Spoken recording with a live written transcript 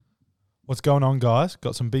What's going on, guys?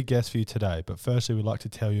 Got some big guests for you today, but firstly we'd like to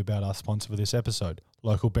tell you about our sponsor for this episode,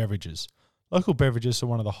 Local Beverages. Local Beverages are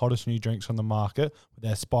one of the hottest new drinks on the market with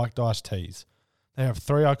their spiked iced teas. They have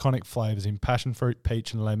 3 iconic flavours in passion fruit,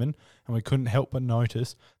 peach and lemon, and we couldn't help but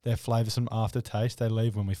notice their flavoursome aftertaste they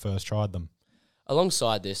leave when we first tried them.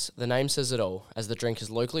 Alongside this, the name says it all, as the drink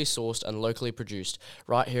is locally sourced and locally produced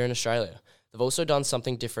right here in Australia. They've also done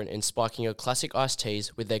something different in spiking your classic iced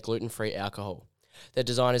teas with their gluten-free alcohol. Their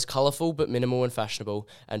design is colourful but minimal and fashionable,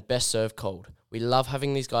 and best served cold. We love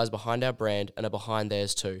having these guys behind our brand and are behind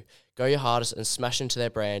theirs too. Go your hardest and smash into their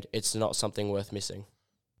brand. It's not something worth missing.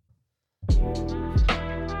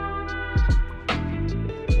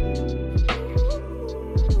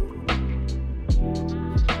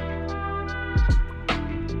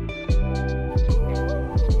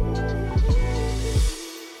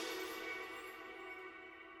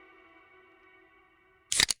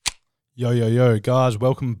 Yo, guys,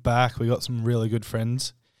 welcome back. We got some really good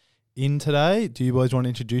friends in today. Do you boys want to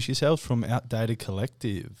introduce yourselves from Outdated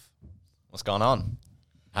Collective? What's going on?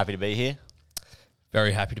 Happy to be here.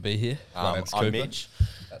 Very happy to be here. I'm Mitch.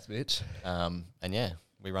 That's Mitch. And yeah,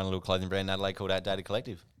 we run a little clothing brand in Adelaide called Outdated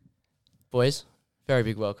Collective. Boys, very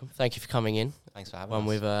big welcome. Thank you for coming in. Thanks for having One us.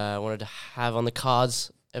 we've wanted to have on the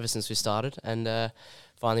cards ever since we started and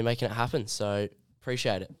finally making it happen. So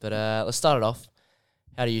appreciate it. But let's start it off.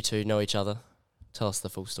 How do you two know each other? Tell us the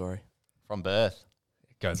full story. From birth.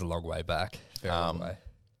 It goes a long way back. Very long way.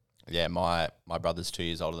 Yeah, my brother's 2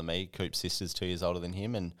 years older than me. Coop's sister's 2 years older than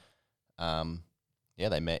him. And yeah,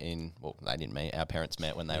 they met they didn't meet. Our parents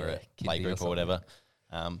met when they were at playgroup or whatever.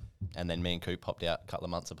 And then me and Coop popped out a couple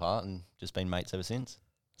of months apart and just been mates ever since.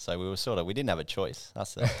 So we didn't have a choice.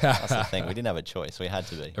 That's the thing. We didn't have a choice. We had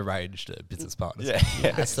to be. Arranged business partners.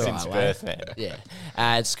 Yeah, That's the since right birth, way. man. Yeah.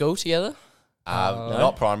 At school together? No?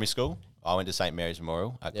 Not primary school. I went to St Mary's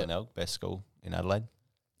Memorial at Yep. Glenelg, best school in Adelaide.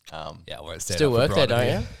 Yeah, I won't stand Still up for work there, Brighton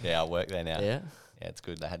don't here. you? Yeah, I work there now. Yeah. Yeah, it's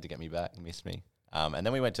good. They had to get me back. Missed me. And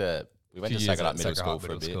then we went to Few Sacred years Heart at Middle Sacred School Heart for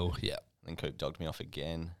a Middle bit. School, yeah. And Coop dogged me off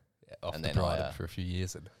again. Off And the then I, Brighton for a few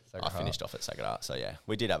years. And Sacred I Heart. finished off at Sacred Heart. So yeah,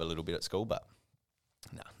 we did have a little bit at school, but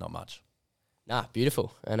no, not much. Nah,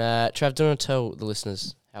 beautiful. And Trav, do you want to tell the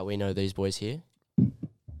listeners how we know these boys here?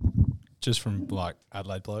 Just from like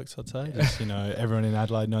Adelaide blokes, I'd say. Just, everyone in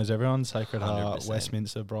Adelaide knows everyone. Sacred Heart, 100%.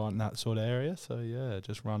 Westminster, Brighton, that sort of area. So yeah,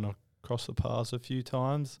 just run across the paths a few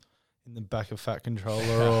times in the back of Fat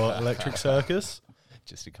Controller or Electric Circus.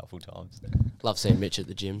 Just a couple times. Love seeing Mitch at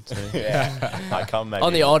the gym too. Yeah. I come maybe.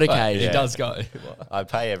 On the odd But occasion. he Yeah. does go. I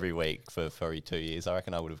pay every week for 2 years. I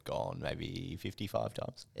reckon I would have gone maybe 55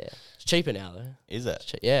 times. Yeah. It's cheaper now though. Is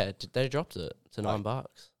it? Yeah, they dropped it to $9.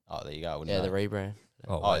 Oh, there you go. I wouldn't Yeah, know. the rebrand.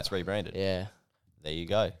 Oh, it's rebranded. Yeah. There you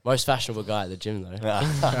go. Most fashionable guy at the gym though.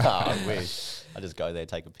 I wish. I just go there,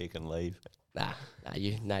 take a pic and leave.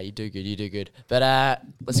 You do good. You do good. But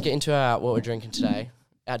let's get into what we're drinking today.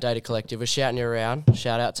 Outdated Collective. We're shouting you around.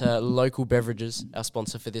 Shout out to Local Beverages, our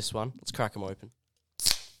sponsor for this one. Let's crack them open.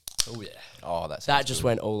 Oh, yeah. Oh, that sounds That just good.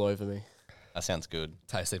 went all over me. That sounds good.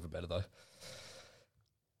 Tastes even better, though.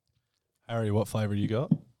 Harry, what flavour you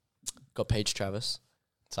got? Got peach, Travis.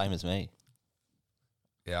 Same as me.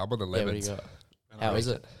 Yeah, I'm on the Yeah, what do lemons. you got? How is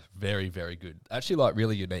it? Very, very good. Actually,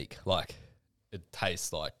 really unique. It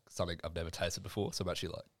tastes like something I've never tasted before. So I'm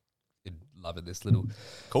actually loving this little.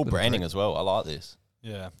 Cool Little branding drink. as well. I like this.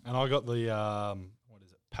 Yeah, and I got the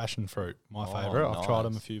passion fruit, my Oh, favourite. I've tried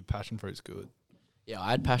them a nice. few. Passion fruit's good. Yeah, I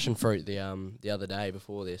had passion fruit the other day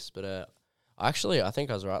before this, but I think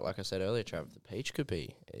I was right. Like I said earlier, Trav, the peach could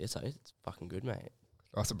be. It's fucking good, mate.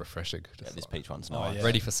 Nice and refreshing. Yeah, Just this like peach one's Oh, nice. yeah.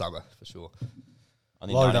 ready for summer, for sure.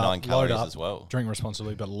 Only Load 99 up, calories load up. as well. Drink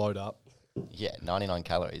responsibly, but load up. Yeah, 99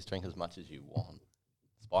 calories. Drink as much as you want.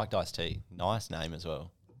 Spiked iced tea. Nice name as well.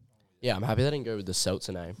 Yeah, I'm happy they didn't go with the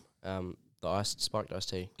seltzer name. The spiked iced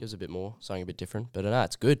tea gives a bit more, something a bit different. But no,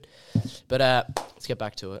 it's good. But let's get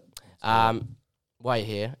back to it. Why you're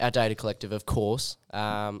here, Outdated Collective, of course.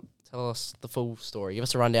 Tell us the full story. Give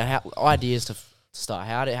us a rundown. Ideas to start.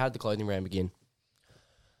 How did the clothing brand begin?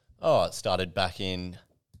 Oh, it started back in...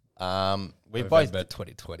 we November both...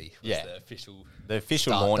 2020 was Yeah. the official. The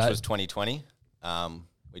official Start launch date. was 2020.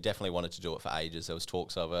 We definitely wanted to do it for ages. There was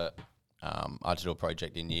talks of it. I had to do a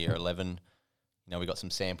project in year 11. We got some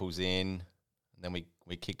samples in, and then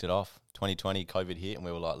we kicked it off. 2020, COVID hit, and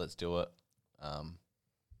we were like, let's do it.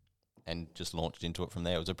 And just launched into it from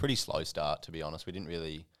there. It was a pretty slow start, to be honest. We didn't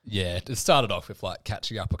really Yeah, it started off with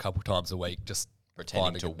catching up a couple times a week, just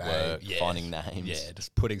pretend to finding a name. work, Yeah. finding names. Yeah,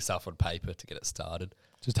 just putting stuff on paper to get it started.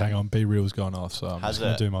 Just hang on, B Real's gone off, so I'm Has just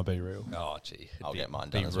going it? to do my B Reel. Oh, gee. I'll It'd get mine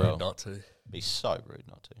be done as rude well. not to. Be so rude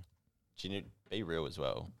not to. Do you need be real as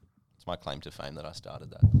well? It's my claim to fame that I started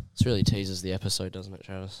that. This really teases the episode, doesn't it,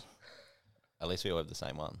 Travis? At least we all have the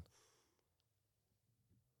same one.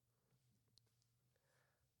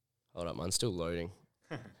 Hold up, mine's still loading.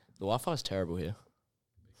 The Wi-Fi is terrible here.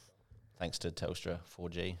 Thanks to Telstra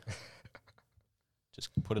 4G. Just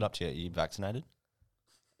put it up to you. Are you vaccinated?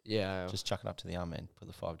 Yeah, I am. Just chuck it up to the arm, man. Put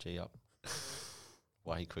the 5G up.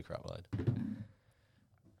 Way quicker upload.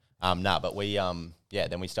 But we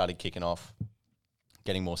then we started kicking off,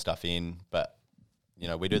 getting more stuff in. But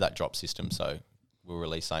we do that drop system, so we'll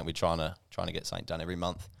release something. We're trying to get something done every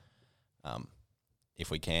month, if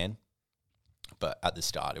we can. But at the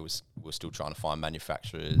start, we're still trying to find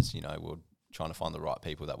manufacturers. We're trying to find the right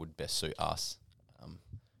people that would best suit us.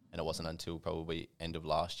 And it wasn't until probably end of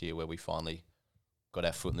last year where we finally got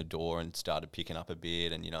our foot in the door and started picking up a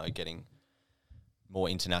bit and, getting more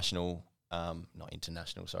international,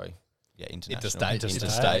 international. Interstate.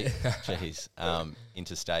 Jeez.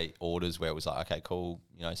 Interstate orders where it was like, okay, cool.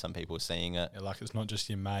 Some people are seeing it. Yeah, like it's not just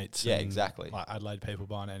your mates. Yeah, and exactly. Like Adelaide people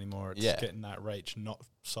buying it anymore. It's Yeah. getting that reach, not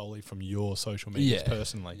solely from your social media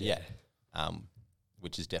personally. Yeah.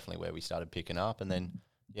 Which is definitely where we started picking up. And then,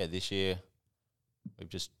 this year we've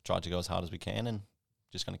just tried to go as hard as we can and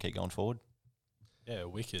just going to keep going forward. Yeah,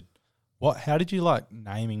 wicked. How did you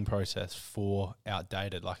naming process for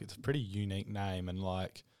Outdated? Like, it's a pretty unique name, and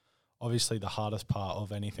obviously the hardest part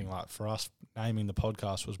of anything, for us, naming the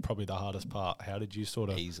podcast was probably the hardest part. How did you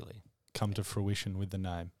sort of easily come to fruition with the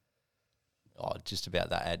name? Oh, just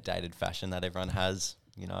about that outdated fashion that everyone has.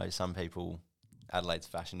 Some people, Adelaide's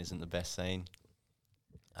fashion isn't the best scene.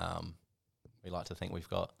 We like to think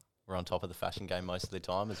we're on top of the fashion game most of the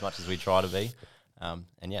time, as much as we try to be.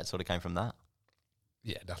 It sort of came from that.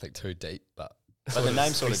 Yeah, nothing too deep, but the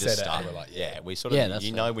name sort of just started. started. We sort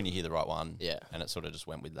of, when you hear the right one. Yeah. And it sort of just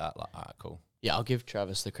went with that. Cool. Yeah, I'll give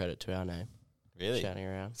Travis the credit to our name. Really? Shouting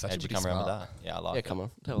around. How'd you come around with that? Yeah, I like it. Come on,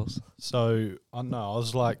 tell us. So, I don't know, I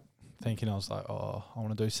was thinking, I want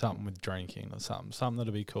to do something with drinking or something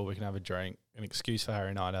that'll be cool. We can have a drink, an excuse for Harry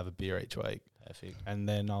and I to have a beer each week. Perfect. And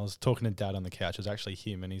then I was talking to Dad on the couch. It was actually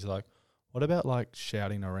him, and he's like, what about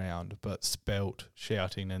shouting around, but spelt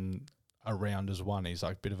shouting and around as one? He's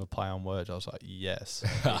like, bit of a play on words. I was like, yes.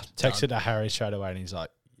 Texted to Harry straight away, and he's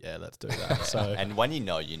like, yeah, let's do that. So and when you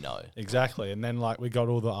know. Exactly. And then we got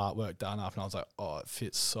all the artwork done up, and I was like, oh, it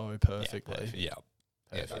fits so perfectly. Yeah.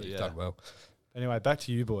 Perfect. You've done well. Anyway, back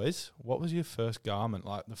to you boys. What was your first garment?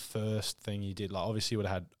 The first thing you did? Obviously you would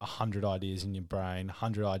have had 100 ideas in your brain,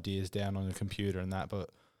 100 ideas down on the computer and that,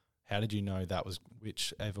 but how did you know that was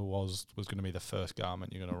whichever was going to be the first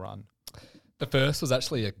garment you're going to run? The first was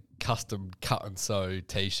actually a custom cut and sew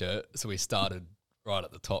T-shirt. So we started right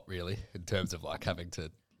at the top, really, in terms of having to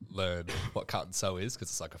learn what cut and sew is, because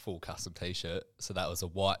it's a full custom T-shirt. So that was a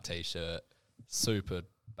white T-shirt, super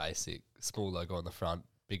basic, small logo on the front,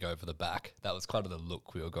 big over the back. That was kind of the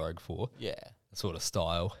look we were going for. Yeah. The sort of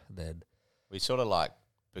style. And then we sort of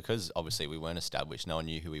because obviously we weren't established, no one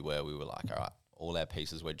knew who we were like, all right, all our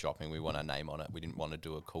pieces we're dropping, we want our name on it. We didn't want to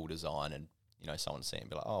do a cool design and someone see it and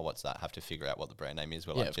be like, oh, what's that? Have to figure out what the brand name is.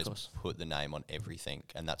 We're just put the name on everything.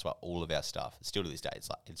 And that's why all of our stuff, still to this day,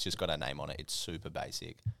 it's just got our name on it. It's super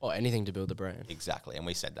basic. Or anything to build the brand. Exactly. And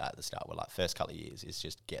we said that at the start. We're first couple of years is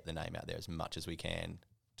just get the name out there as much as we can,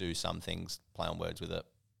 do some things, play on words with it.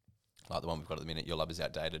 Like the one we've got at the minute, Your Love Is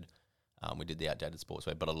Outdated. We did the Outdated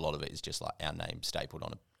Sportswear, but a lot of it is just our name stapled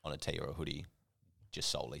on a tee or a hoodie, just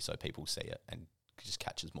solely so people see it and just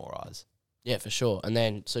catches more eyes. Yeah, for sure. And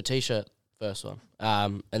then, so T-shirt, first one.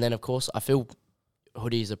 And then, of course, I feel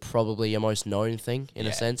hoodies are probably your most known thing in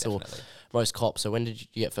a sense, definitely. Or most cops. So when did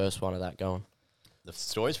you get first one of that going? The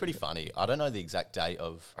story's pretty funny. I don't know the exact date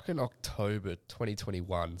of... I reckon October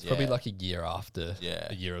 2021. It's probably a year after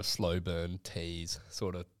a year of slow burn tees,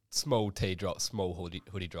 sort of small tee drops, small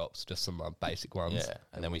hoodie drops, just some basic ones. Yeah,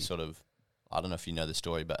 and then we sort of... I don't know if you know the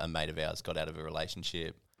story, but a mate of ours got out of a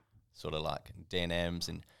relationship, sort of D&Ms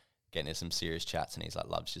and getting into some serious chats, and he's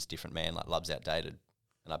Love's just different, man. Love's outdated.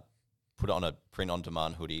 And I put it on a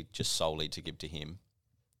print-on-demand hoodie just solely to give to him.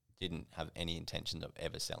 Didn't have any intention of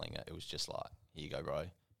ever selling it. It was just here you go, bro.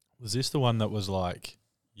 Was this the one that was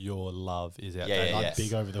Your Love Is Outdated?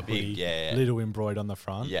 Big over the hoodie, little embroidered on the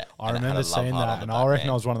front. Yeah. I remember seeing that, and I reckon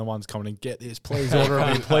I was one of the ones coming and get this, please order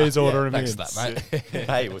them in, please order them in. Thanks for that, mate.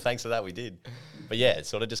 Hey, well, thanks for that, we did. But yeah, it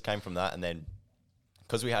sort of just came from that, and then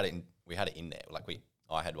because we had it in there,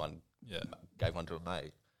 I had one, gave one to a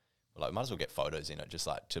mate. We're we might as well get photos in it, just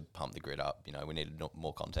to pump the grid up. We needed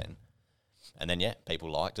more content. And then,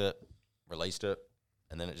 people liked it, released it,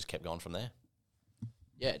 and then it just kept going from there.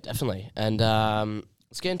 Yeah, definitely. And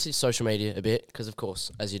let's get into social media a bit, because, of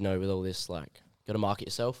course, as you know, with all this, got to market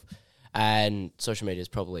yourself. And social media is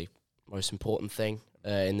probably the most important thing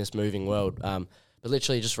in this moving world. But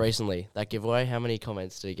literally just recently, that giveaway, how many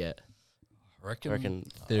comments did you get? I reckon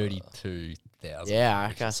 32,000.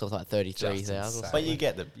 Yeah, I saw like 33,000. But you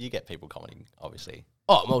get people commenting, obviously.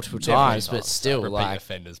 Oh, multiple times, but still, repeat like,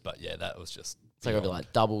 offenders. But yeah, that was just. it's like, it'll be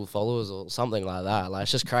like double followers or something like that. Like,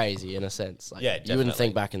 it's just crazy in a sense. Like, Yeah, you wouldn't definitely.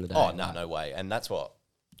 think back in the day. Oh, no way. And that's what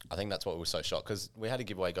we were so shocked, because we had a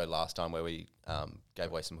giveaway go last time where we gave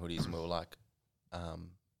away some hoodies, and we were like, I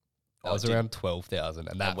was around 12,000,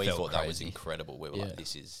 and that we felt thought crazy. that was incredible. We were Yeah. like,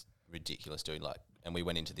 this is ridiculous, dude. Like, and we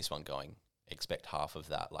went into this one going, expect half of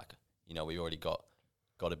that. Like, we already got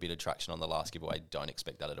a bit of traction on the last giveaway. Don't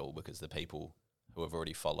expect that at all, because the people who have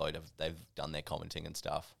already followed, they've done their commenting and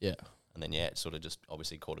stuff. Yeah. And then, it sort of just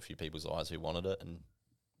obviously caught a few people's eyes who wanted it, and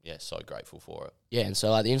so grateful for it. Yeah, and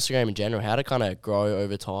so like the Instagram in general, how to kind of grow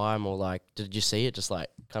over time, or like, did you see it just like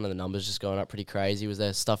kind of the numbers just going up pretty crazy? Was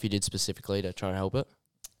there stuff you did specifically to try and help it?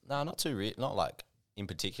 No, not too not like in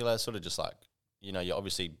particular. Sort of just like, you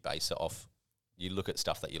obviously base it off. You look at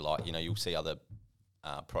stuff that you like. You'll see other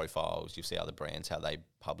profiles. You'll see other brands, how they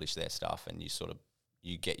publish their stuff, and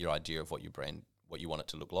you get your idea of what your brand, what you want it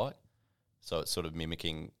to look like. So it's sort of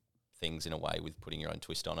mimicking things in a way with putting your own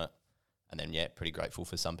twist on it. And then, pretty grateful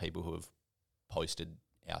for some people who have posted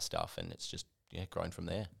our stuff, and it's just, grown from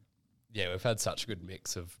there. Yeah, we've had such a good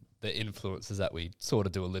mix of the influencers that we sort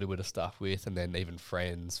of do a little bit of stuff with, and then even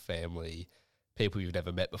friends, family, people you've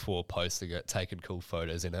never met before posting it, taking cool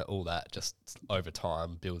photos in it, all that just over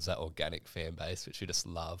time builds that organic fan base, which we just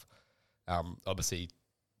love. Obviously,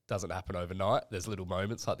 doesn't happen overnight. There's little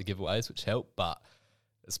moments like the giveaways which help, but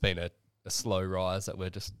it's been a slow rise that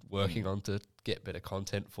we're just working on to get better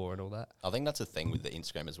content for and all that. I think that's the thing with the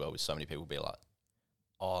Instagram as well, with so many people be like,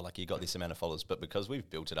 oh, like you got this amount of followers, but because we've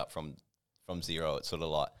built it up from zero, it's sort of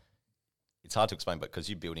like, it's hard to explain, but because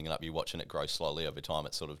you're building it up, you're watching it grow slowly over time,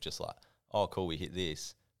 it's sort of just like, oh, cool, we hit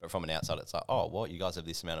this. But from an outside, it's like, oh, what, you guys have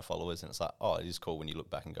this amount of followers? And it's like, oh, it is cool when you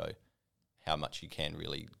look back and go, how much you can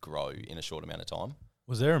really grow in a short amount of time.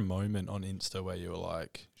 Was there a moment on Insta where you were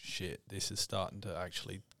like, shit, this is starting to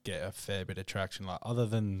actually get a fair bit of traction? Like, other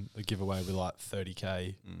than the giveaway with like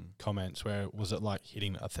 30K comments, where was it like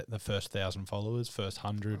hitting the first 1,000 followers, first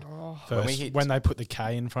 100? When they put the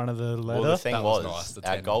K in front of the letter? Well, the thing That was nice, the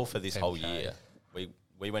our 10 goal for this whole 10K. year,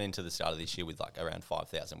 we went into the start of this year with like around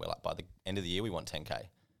 5,000. We're like, by the end of the year, we want 10K.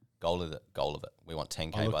 Goal of it. We want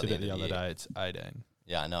 10K I by looked the at end it of the the other year. day, it's 18.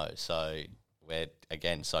 Yeah, I know. So we're,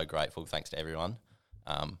 again, so grateful. Thanks to everyone.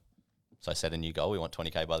 So I set a new goal. We want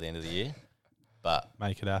 20K by the end of the year. But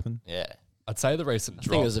Make it happen. yeah, I'd say the recent I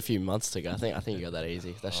think drop. it was a few months to go. I think you got that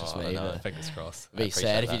easy. That's just me. no. But Fingers crossed. it'd be appreciate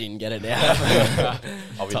sad if that. you didn't get it now.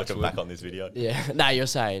 I'll be Touch looking wood. back on this video. Yeah. No, you're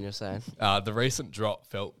saying. The recent drop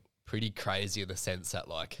felt pretty crazy in the sense that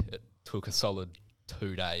like it took a solid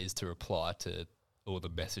 2 days to reply to all the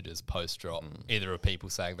messages post drop. Either of people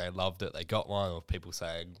saying they loved it, they got one, or people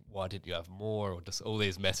saying, why didn't you have more? Or just all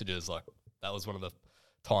these messages. Like, that was one of the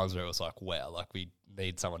times where it was like, wow, like we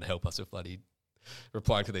need someone to help us with bloody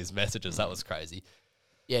replying to these messages. That was crazy.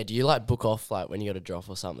 Yeah. Do you like book off like when you got a drop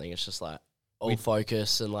or something? It's just like all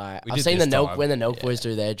focus and like we I've did seen the this Nelk time. when the Nelk Yeah. boys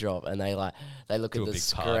do their drop and they look Do at a the big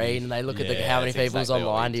screen party. and they look at Yeah, how many that's people's exactly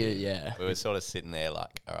what we online. did. Yeah. We were sort of sitting there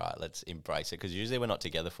like, all right, let's embrace it. Because usually we're not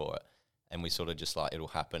together for it. And we sort of just like, it'll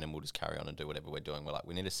happen and we'll just carry on and do whatever we're doing. We're like,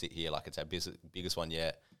 we need to sit here like it's our biggest one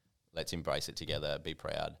yet. Let's embrace it together, be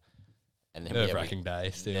proud. And then Nerve-wracking day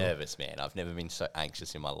still. Nervous, man. I've never been so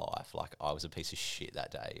anxious in my life. Like, I was a piece of shit that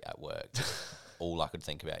day at work. Just all I could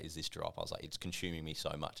think about is this drop. I was like, it's consuming me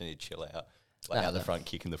so much. I need to chill out. Like, out the front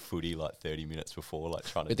kicking the footy like 30 minutes before, like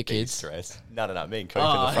trying With to the kids? stress. No, me and Cooper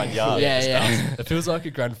in the front yard. Yeah. It feels like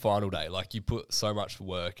a grand final day. Like you put so much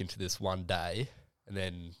work into this one day, and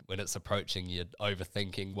then when it's approaching, you're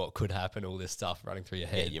overthinking what could happen, all this stuff running through your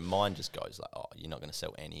Yeah, head. your mind just goes like, oh, you're not going to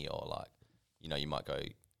sell any, or like, you might go,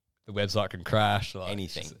 The website can crash. Like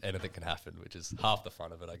Anything. just anything can happen, which is half the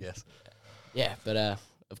fun of it, I guess. Yeah, but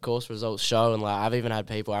of course results show, and like I've even had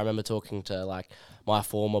people. I remember talking to like my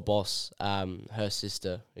former boss, her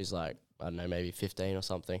sister, who's like I don't know, maybe 15 or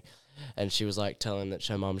something, and she was like telling that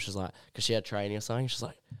her mum, she's like, because she had training or something, she's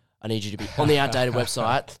like, I need you to be on the outdated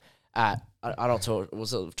website at I don't talk.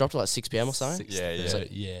 Was it dropped at like 6 p.m. or something? Yeah.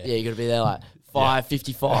 Yeah, you got to be there like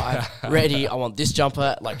 5:55, ready. I want this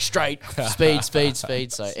jumper like straight, speed.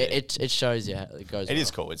 So it shows you how it goes. It is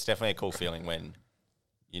cool. It's definitely a cool feeling when,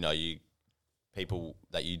 people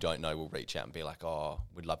that you don't know will reach out and be like, oh,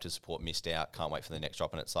 we'd love to support, missed out, can't wait for the next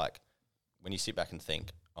drop. And it's like, when you sit back and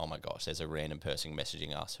think, oh my gosh, there's a random person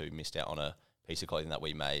messaging us who missed out on a piece of clothing that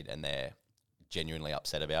we made and they're genuinely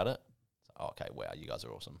upset about it. It's like, oh, okay, wow, you guys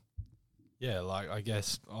are awesome. Yeah, like I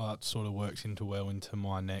guess that sort of works into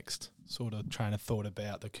my next sort of train of thought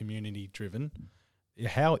about the community driven.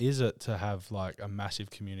 How is it to have like a massive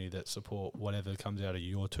community that support whatever comes out of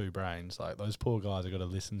your two brains? Like those poor guys have got to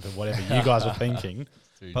listen to whatever you guys are thinking.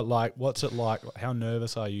 Dude. But like, what's it like? How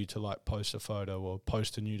nervous are you to like post a photo or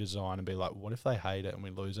post a new design and be like, what if they hate it and we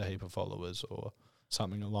lose a heap of followers or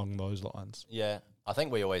something along those lines? Yeah, I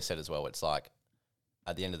think we always said as well, it's like,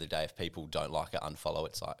 at the end of the day, if people don't like it, unfollow.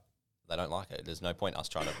 It's like, they don't like it. There's no point us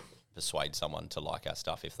trying to persuade someone to like our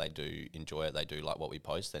stuff. If they do enjoy it, they do like what we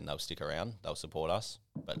post, then they'll stick around, they'll support us.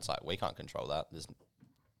 But it's like, we can't control that.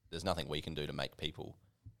 There's nothing we can do to make people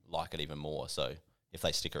like it even more. So if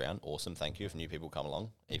they stick around, awesome, thank you. If new people come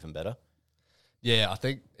along, even better. Yeah, I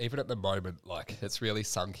think even at the moment, like it's really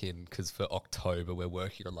sunk in because for October we're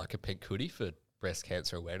working on like a pink hoodie for Breast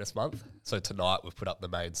Cancer Awareness Month. So tonight we've put up the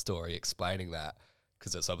main story explaining that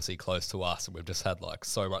because it's obviously close to us and we've just had like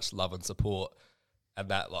so much love and support, and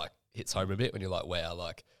that like hits home a bit when you're like, wow,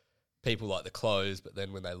 like people like the clothes, but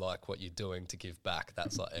then when they like what you're doing to give back,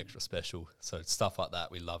 that's like extra special. So stuff like that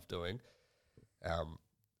we love doing.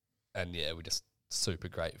 And yeah, we're just super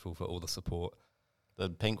grateful for all the support. The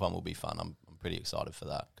pink one will be fun. I'm pretty excited for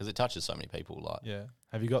that because it touches so many people. Like, Yeah.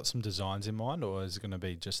 Have you got some designs in mind, or is it going to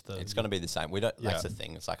be just the? it's going to be the same. We don't. Yeah. That's the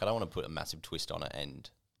thing. It's like, I don't want to put a massive twist on it and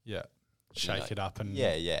Yeah. Shake it up and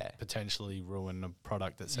yeah. potentially ruin a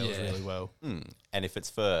product that sells Yeah. really well. And if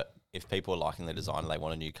people are liking the design and they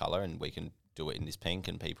want a new color and we can do it in this pink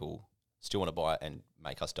and people still want to buy it and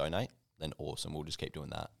make us donate, then awesome. We'll just keep doing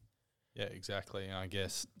that. Yeah, exactly. And I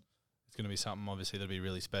guess it's going to be something obviously that'll be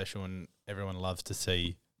really special, and everyone loves to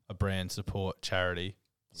see a brand support charity.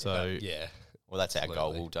 So Yeah. Well, that's our goal.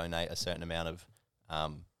 Absolutely. We'll donate a certain amount of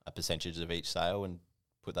a percentage of each sale and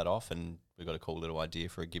put that off, and we've got a cool little idea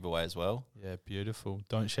for a giveaway as well. yeah, beautiful.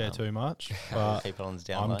 Don't share too much, We'll but keep it on the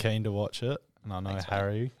down I'm low. keen to watch it. And I know Thanks, mate.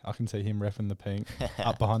 Harry, I can see him repping the pink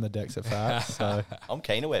up behind the decks at Fats. So I'm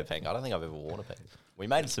keen to wear pink. I don't think I've ever worn a pink. We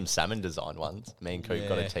made some salmon design ones. Me and Coop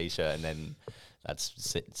got a Yeah. T-shirt, and then that's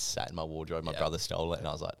sat in my wardrobe. My brother stole it, and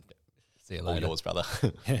I was like, See you all later. yours, brother.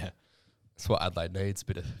 yeah, That's what Adelaide needs,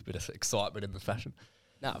 bit of excitement in the fashion.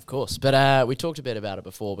 No, of course. But we talked a bit about it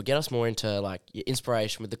before, but get us more into like your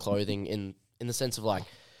inspiration with the clothing in the sense of like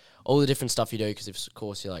all the different stuff you do, because of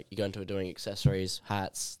course you're going into it doing accessories,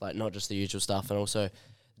 hats, like not just the usual stuff, and also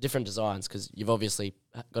different designs, because you've obviously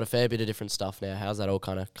got a fair bit of different stuff now. How's that all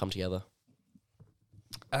kind of come together?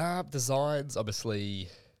 Designs, obviously,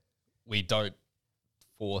 we don't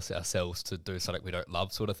force ourselves to do something we don't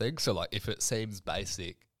love, sort of thing. So like if it seems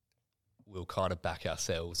basic, we'll kind of back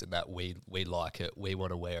ourselves in that we like it, we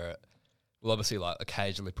want to wear it. We'll obviously like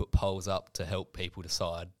occasionally put polls up to help people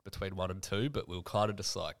decide between 1 and 2, but we'll kind of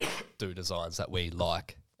just like do designs that we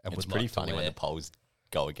like and It's would pretty like to funny when wear. the polls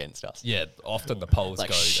go against us. Yeah, often the polls Like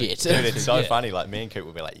go shit. Dude, it's so Yeah. funny. Like, me and Coop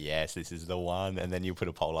will be like, yes, this is the one. And then you put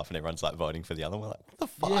a poll up and everyone's like voting for the other one. We're like, what the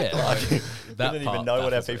fuck? Yeah, Like, like, we that don't even part know what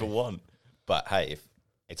our baffles me. people want. But hey, if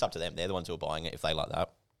it's up to them, they're the ones who are buying it. If they like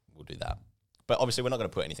that, we'll do that. But obviously, we're not going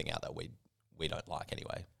to put anything out that we don't like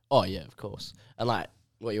anyway. Oh yeah, of course. And like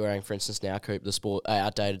what you're wearing, for instance, now, Coop, the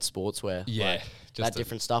outdated sportswear. Yeah, like, just that a-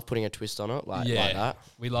 different stuff, putting a twist on it, like yeah, that.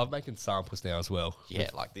 we love making samples now as well.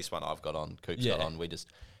 Yeah, like this one I've got on, Coop's Yeah. got on. We just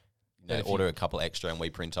And if order a couple extra and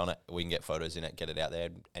we print on it. We can get photos in it, get it out there,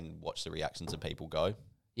 and watch the reactions of people go.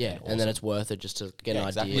 Yeah, and then it's worth it just to get Yeah, an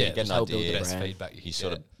exactly. idea. Yeah, get just an help build idea. the Best brand. feedback you You can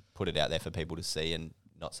sort get. of put it out there for people to see and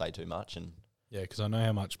not say too much. And yeah, because I know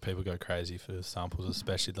how much people go crazy for samples,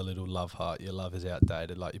 especially the little love heart. Your love is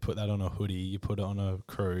outdated. Like you put that on a hoodie, you put it on a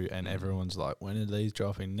crew, and everyone's like, "When are these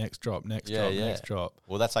dropping? Next drop, next Yeah, drop, yeah. next drop."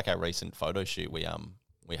 well, that's like our recent photo shoot. We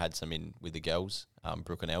had some in with the girls,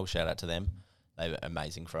 Brooke and Elle. Shout out to them. They were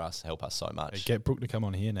amazing for us. Help us so Hey, much. get Brooke to come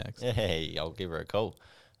on here next. Hey, I'll give her a call.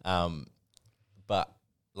 But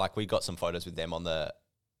like we got some photos with them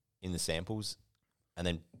in the samples, and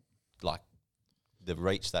then like the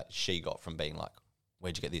reach that she got from being like,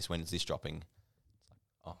 "Where'd you get this? When is this dropping?" It's like,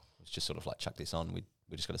 oh, it's just sort of like chuck this on. We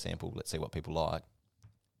just got a sample. Let's see what people like.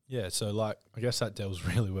 Yeah, so like I guess that delves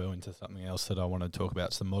really well into something else that I want to talk about.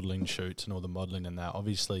 It's the modelling shoots and all the modelling and that.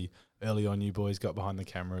 Obviously, early on, you boys got behind the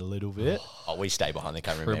camera a little bit. Oh, we stay behind the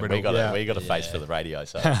camera, man. Criminal. We got a face Yeah. for the radio,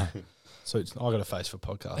 so So I got a face for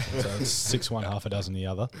podcasting, so it's 6 one, half a dozen the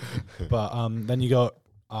other. But then you got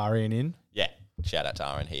Arian in. yeah. Shout out to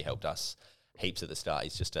Aaron. He helped us heaps at the start.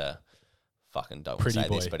 He's just a fucking don't want Pretty to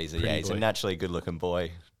say this, boy. but he's Pretty a boy. naturally good looking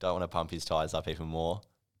boy. Don't want to pump his tires up even more,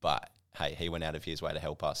 but hey, he went out of his way to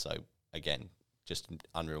help us. So again, just an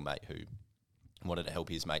unreal mate who wanted to help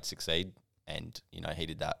his mate succeed, and he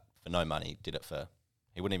did that for no money. Did it for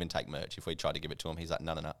He wouldn't even take merch if we tried to give it to him. He's like,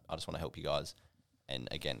 no, I just want to help you guys. And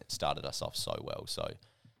again, it started us off so well. So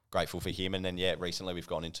grateful for him. And then, recently we've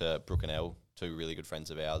gone into Brooke and Elle, two really good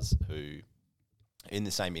friends of ours who in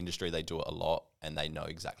the same industry, they do it a lot and they know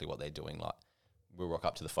exactly what they're doing. Like, we'll rock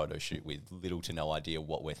up to the photo shoot with little to no idea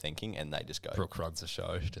what we're thinking, and they just go. Brooke runs the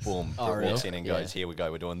show. Just Boom. Brooke walks in and goes, here we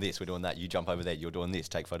go, we're doing this, we're doing that. You jump over there, you're doing this,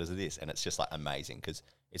 take photos of this. And it's just like amazing because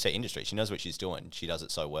it's her industry. She knows what she's doing. She does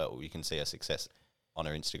it so well. You can see her success on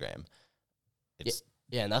her Instagram.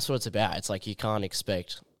 Yeah, and that's what it's about. It's like you can't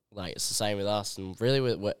expect, like it's the same with us and really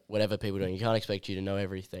with whatever people are doing, you can't expect you to know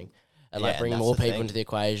everything. And like bring more people into the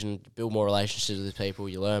equation, build more relationships with people,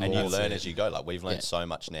 you learn more. And you learn as you go. Like we've learned so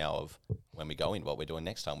much now of when we go in, what we're doing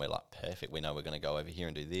next time. We're like, perfect. We know we're going to go over here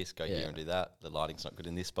and do this, go here and do that. The lighting's not good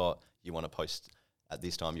in this spot. You want to post at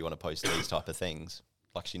this time, you want to post these type of things.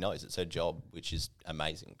 Like she knows it's her job, which is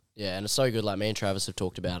amazing. Yeah, and it's so good. Like me and Travis have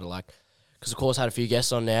talked about it, like, because of course I had a few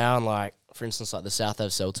guests on now, and like, for instance, like the South Ave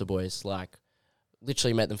Seltzer boys, like,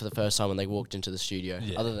 literally met them for the first time when they walked into the studio,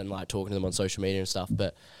 other than like talking to them on social media and stuff.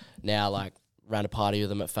 But now, like, ran a party with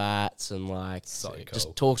them at Fats and like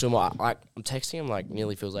just talk to them. Like I'm texting them like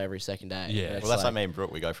nearly feels like every second day. Yeah, well, that's like me and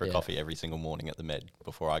Brooke. We go for a coffee every single morning at the Med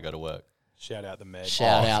before I go to work. Shout out the Med.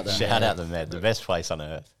 Shout out the Med. The best place on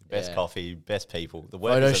earth. Best coffee, best people. The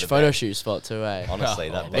photo shoot spot too, eh? Honestly,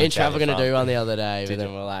 that me and Trav were going to do one the other day, but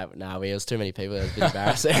then we're like, nah, there was too many people. It was a bit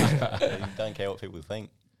embarrassing. You don't care what people think.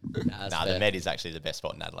 Nah, the Med is actually the best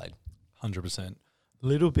spot in Adelaide. 100%.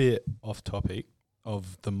 Little bit off topic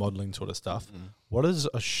of the modelling sort of stuff. What does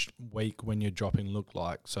a week when you're dropping look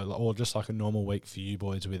like? So, or just like a normal week for you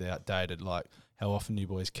boys with Outdated, like how often do you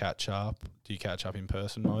boys catch up? Do you catch up in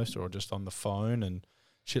person most or just on the phone and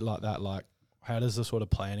shit like that? Like, how does the sort of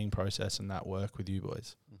planning process and that work with you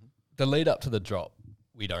boys? The lead up to the drop,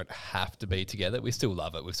 we don't have to be together. We still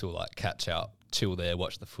love it. We still like catch up, chill there,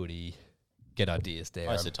 watch the footy, get ideas down.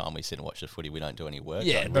 Most of the time we sit and watch the footy, we don't do any work.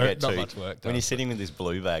 Yeah, not much work. When you're sitting with this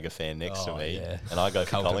blue bag affair next to me and I go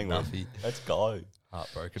for Collingwood, let's go.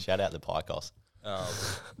 Heartbroken. Shout out the Picos.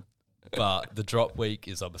 But the drop week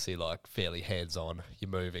is obviously like fairly hands-on.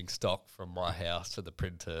 You're moving stock from my house to the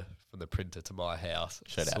printer, from the printer to my house.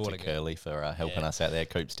 Shout out to Curly for helping us out there.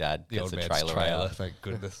 Coop's dad the gets old the man's trailer out. Thank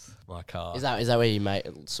goodness. My car. Is that where you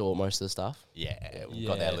sort most of the stuff? Yeah, we've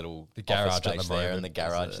got that little the garage space there, and the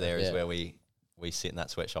garage there is yeah. where we sit in that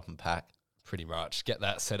sweatshop and pack. Pretty much. Get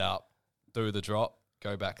that set up, do the drop,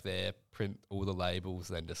 go back there, print all the labels,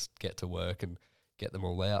 then just get to work and get them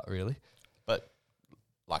all out, really. But,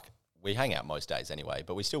 like, we hang out most days anyway,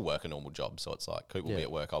 but we still work a normal job. So it's like, Coop will be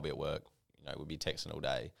at work, I'll be at work. You know, we'll be texting all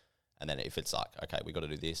day. And then if it's like, okay, we got to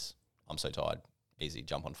do this, I'm so tired, easy,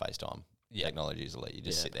 jump on FaceTime. Yeah. Technology is elite. You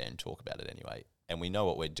just sit there and talk about it anyway. And we know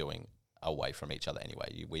what we're doing away from each other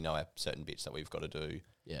anyway. We know our certain bits that we've got to do.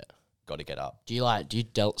 Yeah. Got to get up.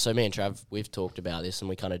 So me and Trav, we've talked about this and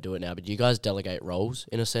we kind of do it now, but do you guys delegate roles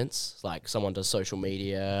in a sense? Like someone does social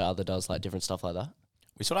media, other does like different stuff like that?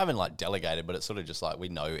 We sort of haven't like delegated, but it's sort of just like we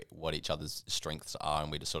know what each other's strengths are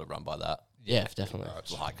and we just sort of run by that. Yeah, definitely.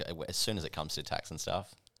 Like as soon as it comes to tax and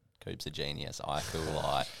stuff, Coop's a genius. I feel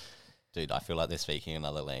like, dude, I feel like they're speaking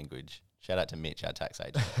another language. Shout out to Mitch, our tax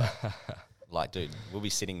agent. Like, dude, we'll be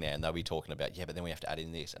sitting there and they'll be talking about, but then we have to add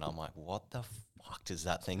in this. And I'm like, what the fuck does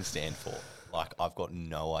that thing stand for? Like, I've got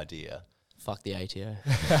no idea. Fuck the ATO.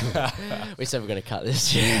 We said we're going to cut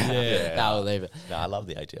this. No, we'll leave it. No, I love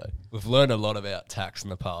the ATO. We've learned a lot about tax in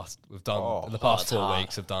the past. We've done, in the past 4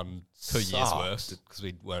 weeks, we've done 2 years' worth because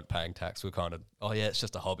we weren't paying tax. We're kind of, it's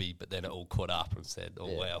just a hobby. But then it all caught up and said,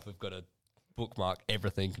 wow, we've got to bookmark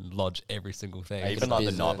everything and lodge every single thing. Even like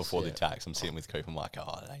the night before the tax, I'm sitting with Coop. I'm like,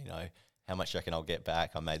 how much do you reckon I'll get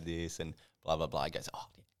back? I made this and blah, blah, blah. He goes,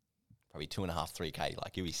 probably 2.5, 3K.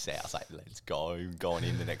 Like, you'll be set. I was like, let's go. Going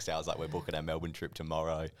in the next hour, I was like, we're booking our Melbourne trip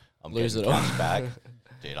tomorrow. I'm getting cash back.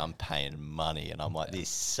 Dude, I'm paying money. And I'm like, this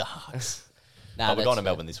sucks. But we're going to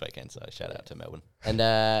Melbourne this weekend, so shout out to Melbourne. And,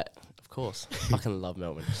 of course, fucking love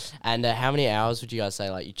Melbourne. And how many hours would you guys say,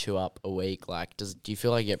 like, you chew up a week? Like, do you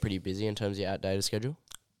feel like you get pretty busy in terms of your outdated schedule?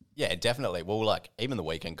 Yeah, definitely. Well, like, even the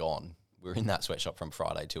weekend gone, we were in that sweatshop from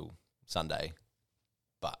Friday till Sunday.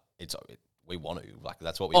 But we want to. Like,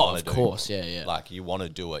 that's what we want to do. Of course, yeah. Like, you want to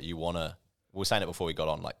do it. You want to. We were saying it before we got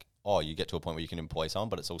on, like, you get to a point where you can employ someone,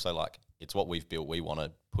 but it's also like, it's what we've built. We want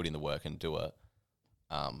to put in the work and do it.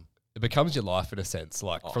 It becomes your life in a sense.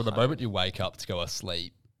 Like, from the moment you wake up to go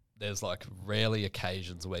asleep, there's like rarely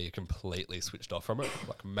occasions where you're completely switched off from it.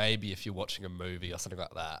 Like, maybe if you're watching a movie or something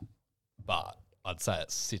like that. But I'd say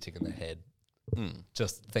it's sitting in the head.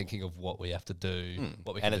 Just thinking of what we have to do,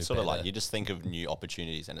 what we can do. And it's sort of like you just think of new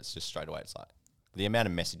opportunities, and it's just straight away. It's like, the amount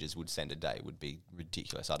of messages we'd send a day would be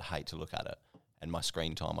ridiculous. I'd hate to look at it. And my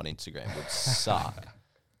screen time on Instagram would suck.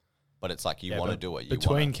 But it's like you want to do it.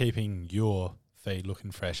 Between keeping your feed looking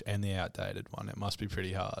fresh and the outdated one, it must be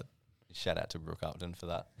pretty hard. Shout out to Brooke Upton for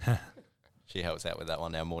that. She helps out with that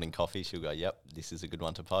one. Our morning coffee, she'll go, yep, this is a good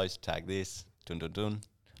one to post. Tag this, dun dun dun.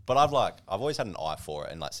 But I've always had an eye for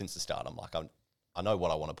it, and like since the start, I'm like, I know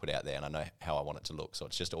what I want to put out there, and I know how I want it to look. So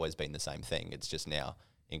it's just always been the same thing. It's just now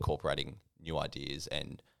incorporating new ideas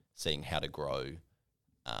and seeing how to grow.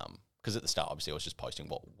 Because at the start, obviously, I was just posting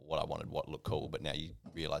what I wanted, what looked cool. But now you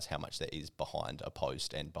realise how much there is behind a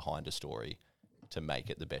post and behind a story to make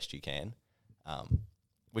it the best you can,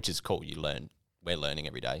 which is cool. We're learning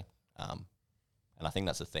every day. And I think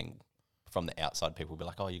that's the thing. From the outside, people will be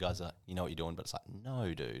like, oh, you guys you know what you're doing. But it's like,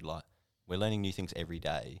 no, dude. Like, we're learning new things every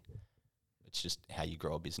day. It's just how you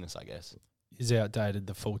grow a business, I guess. Is outdated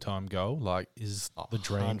the full-time goal? Like, is the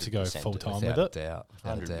dream to go 100% full-time with it? Doubt.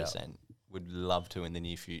 100%. Would love to in the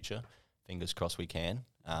near future. Fingers crossed we can.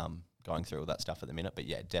 Going through all that stuff at the minute. But,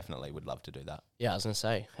 yeah, definitely would love to do that. Yeah, I was going to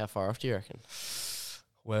say, how far off do you reckon?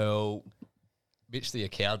 Well, Mitch, the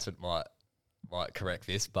accountant, might correct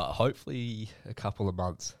this, but hopefully a couple of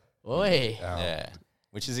months. Oi. Yeah.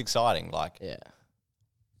 Which is exciting. Like,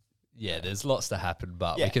 yeah, there's lots to happen,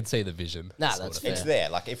 but we can see the vision. Nah, that's fair. it's there.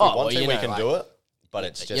 Like, if we want to, we can like, do it. But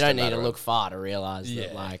it's just you don't need to look far to realise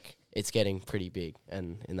that, Yeah. like, it's getting pretty big,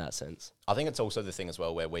 and in that sense. I think it's also the thing as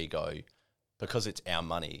well where we go, because it's our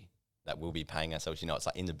money that we'll be paying ourselves, it's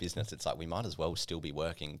like in the business, it's like we might as well still be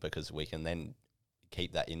working because we can then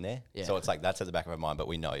keep that in there. Yeah. So it's like that's at the back of our mind, but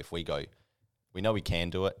we know if we go, we know we can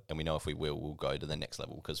do it, and we know if we will, we'll go to the next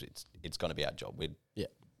level because it's going to be our job.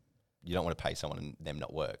 You don't want to pay someone and them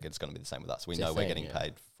not work. It's going to be the same with us. We know we're getting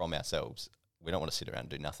paid from ourselves. We don't want to sit around and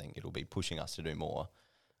do nothing. It'll be pushing us to do more.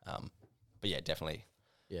 But yeah, definitely.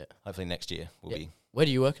 Yeah. Hopefully next year will be. Where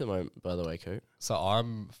do you work at the moment, by the way, Coop? So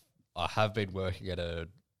I have been working at a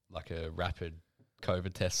rapid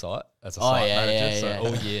COVID test site as a site manager.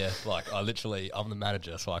 All year, I'm the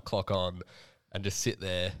manager, so I clock on and just sit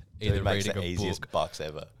there either reading the easiest bucks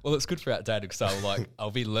ever. Well, it's good for outdated because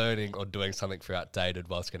I'll be learning or doing something for outdated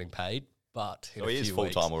whilst getting paid. But he is full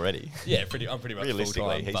time already. Yeah, I'm pretty much realistically,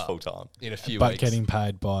 full-time, he's full time. In a few but weeks, getting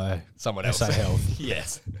paid by someone else. SA Health.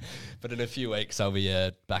 Yes, but in a few weeks I'll be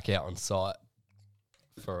back out on site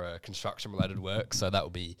for construction related work, so that will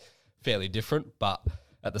be fairly different. But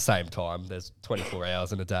at the same time, there's 24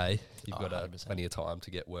 hours in a day. You've got plenty of time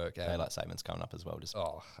to get work out. Daylight savings coming up as well. Just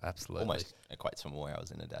absolutely. Almost equates for more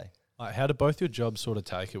hours in a day. Like, how do both your jobs sort of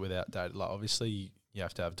take it with outdated? Like, obviously, you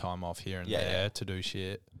have to have time off here and there to do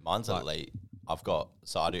shit. Mine's elite. I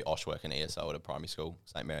do OSH work in ESO at a primary school,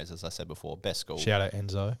 St. Mary's, as I said before. Best school. Shout out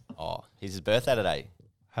Enzo. Oh, his birthday today.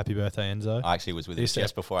 Happy birthday, Enzo. I actually was with him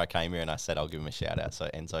just before I came here and I said I'll give him a shout out. So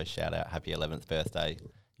Enzo, shout out. Happy 11th birthday.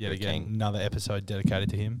 Yet again, another episode dedicated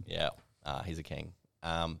to him. Yeah, he's a king.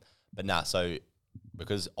 But so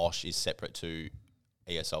because OSH is separate to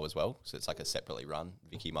ESO as well, so it's like a separately run.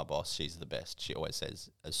 Vicky, my boss, she's the best. She always says,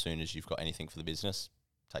 as soon as you've got anything for the business,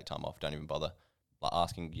 take time off. Don't even bother. Like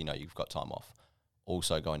asking, you've got time off.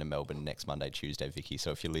 Also going to Melbourne next Monday, Tuesday, Vicky.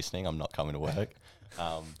 So if you're listening, I'm not coming to work.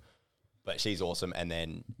 But she's awesome. And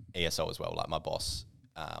then ESO as well, like my boss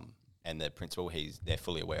and the principal, they're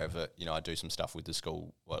fully aware of it. I do some stuff with the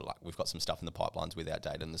school. Well, like we've got some stuff in the pipelines with our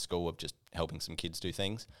data in the school of just helping some kids do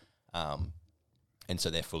things. And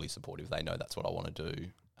so they're fully supportive. They know that's what I want to do.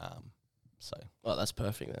 Well, that's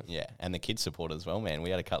perfect then. Yeah, and the kids support as well, man.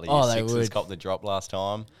 We had a couple of year sixes cop the drop last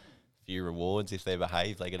time. Few rewards if they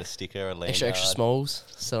behave. They get a sticker, a lanyard. Extra smalls,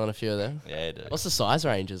 selling a few of them. Yeah, dude. What's the size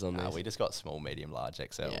ranges on these? We just got small, medium, large,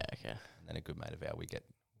 XL. Yeah, okay. And then a good mate of ours, we get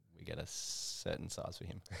a certain size for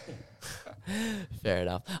him. Fair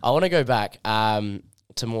enough. I want to go back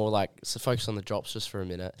to more focus on the drops just for a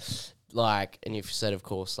minute. And you've said, of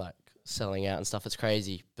course, selling out and stuff, it's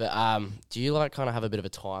crazy. But do you kind of have a bit of a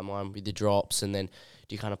timeline with the drops, and then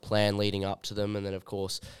do you kind of plan leading up to them, and then of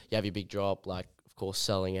course you have your big drop, of course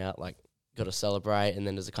selling out, got to celebrate, and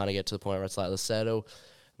then does it kind of get to the point where it's let's settle,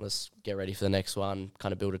 let's get ready for the next one,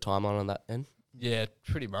 kind of build a timeline on that end? Yeah,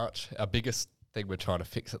 pretty much. Our biggest thing we're trying to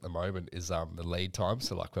fix at the moment is the lead time.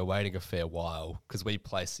 So we're waiting a fair while because we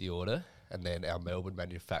place the order, and then our Melbourne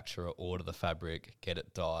manufacturer order the fabric, get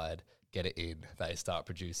it dyed, get it in, they start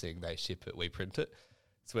producing, they ship it, we print it.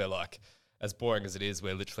 So we're as boring as it is,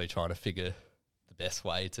 we're literally trying to figure the best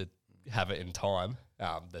way to have it in time.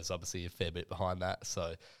 There's obviously a fair bit behind that.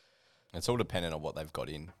 So it's all dependent on what they've got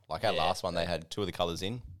in. Our last one, they had 2 of the colours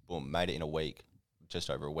in, boom, made it in a week, just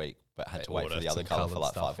over a week, but had to wait for the other colour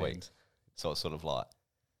for 5 weeks. So it's sort of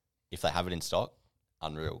if they have it in stock,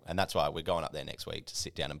 unreal. And that's why we're going up there next week to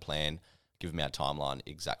sit down and plan, give them our timeline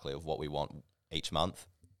exactly of what we want each month.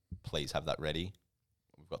 Please have that ready.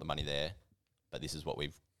 We've got the money there, but this is what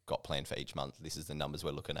we've got planned for each month. This is the numbers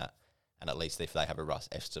we're looking at. And at least if they have a rough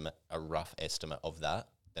estimate of that,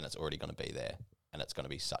 then it's already going to be there. And it's going to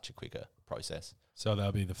be such a quicker process. So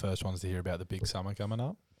they'll be the first ones to hear about the big summer coming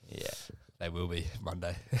up. Yeah. They will be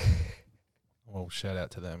Monday. Well, shout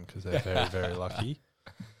out to them because they're very, very lucky.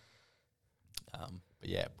 But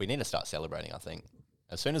yeah, we need to start celebrating, I think.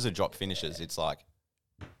 As soon as the drop finishes, it's like,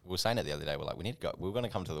 we were saying it the other day, we're like, we need to go. We were going to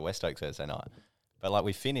come to the West Oak Thursday night. But like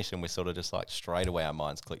we finished and we're sort of just like straight away our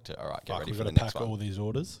minds click to, all right, get ready for the next one. We've got to pack all these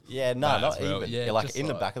orders. Yeah, no, not well, even. yeah, Yeah, like just in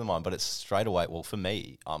the like- back of the mind, but it's straight away. Well, for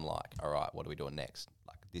me, I'm like, all right, what are we doing next?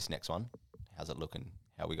 Like this next one, how's it looking?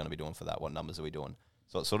 How are we going to be doing for that? What numbers are we doing?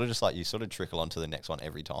 So it's sort of just like you sort of trickle onto the next one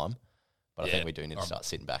every time. But I Yeah, think we do need to start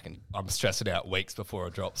sitting back and I'm stressing out weeks before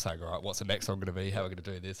a drop, saying, all right, what's the next one going to be? How are we going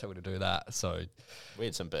to do this? How are we going to do that? So we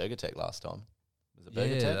had some Burger Tech last time. Was it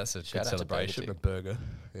Burger yeah, Tech? that's a Shout good out to Burger celebration. Tech. A burger.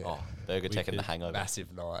 Yeah. Oh, Burger Tech and the Wicked. Hangover.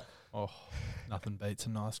 Massive night. Oh, nothing beats a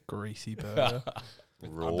nice greasy burger.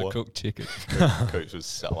 Raw. Undercooked chicken. Coops was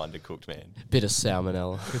so undercooked, man. Bit of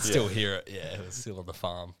salmonella. Could still hear it. Yeah, it was still on the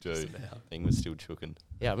farm. Dude, thing was still chooking.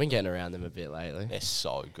 Yeah, I've been getting around them a bit lately. They're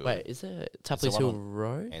so good. Wait, is there the Tapley's one Hill on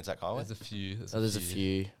Road? Anzac Highway? There's a few. Oh, there's a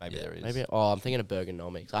few. Maybe Yeah, there is. Maybe. Oh, I'm thinking of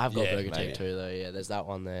Burgernomics. I have got Yeah, Burger maybe. Tech too, though. Yeah, there's that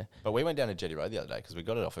one there. But we went down to Jetty Road the other day because we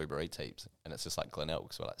got it off Uber Eats heaps, and it's just like Glen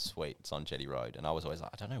Elk. So we're like, sweet, it's on Jetty Road. And I was always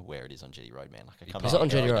like, I don't know where it is on Jetty Road, man. Like, I come Is it out on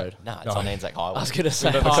there, Jetty I go, Road? Nah, it's No. on Anzac Highway. I was gonna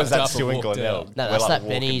say because Parked that's up still and in walked Glen out. Elk. No, We're that's like that walking-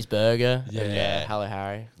 Benny's Burger. Yeah. And, Yeah. Hello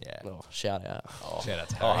Harry. Yeah. Oh, shout out. Oh. Shout out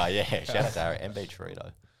to Oh, Harry. yeah. Shout out to Harry and Beach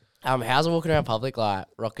Burrito. How's it walking around public, like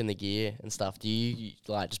rocking the gear and stuff? Do you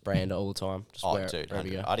like just brand it all the time? Just Oh, wear it dude. wherever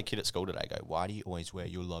you 100. go? I had a kid at school today go, why do you always wear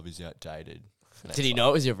your love is outdated? And Did it's he like, know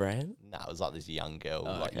it was your brand? No, it was like this young girl,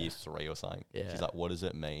 Oh, like okay. year 3 or something. Yeah. She's like, what does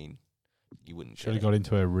it mean? You wouldn't Should have get got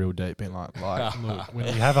into a real deep, being like look, when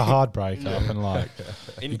you have a hard breakup and like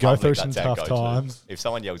it. In you go through public, some that's our tough go-to. times. If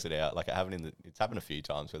someone yells it out, like it's happened a few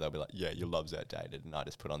times where they'll be like, yeah, your love's outdated. And I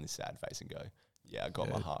just put on this sad face and go, yeah, I got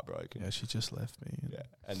my heart broken. yeah, she just left me. Yeah.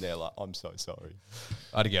 And they're like, I'm so sorry.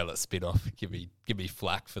 I had a girl at spin off give me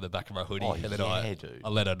flack for the back of my hoodie, Oh, and then yeah, dude. I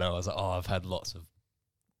let her know. I was like, oh, I've had lots of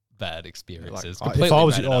bad experiences. Like, if Completely I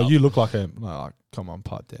was, made it oh, up. you look like a like, come on,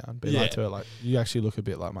 pipe down. Be like Yeah. to her, like you actually look a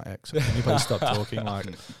bit like my ex. Can you please stop talking? Like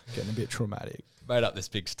getting a bit traumatic. made up this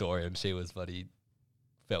big story, and she was bloody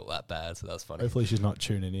felt that bad, so that was funny. Hopefully she's not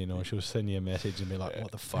tuning in, or she'll send you a message and be like,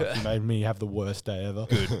 "What the fuck? You made me have the worst day ever."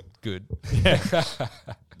 Good.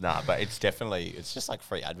 Nah, but it's just like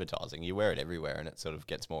free advertising. You wear it everywhere and it sort of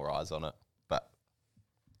gets more eyes on it. But,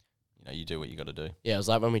 you do what you got to do. Yeah, it was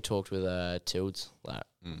like when we talked with Tilds, like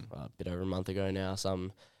Mm. a bit over a month ago now.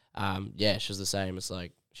 Yeah, she was the same. It's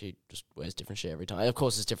like she just wears different shit every time. Of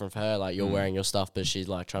course, it's different for her. Like you're wearing your stuff, but she's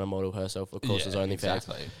like trying to model herself. Of course, Yeah, it's OnlyFans.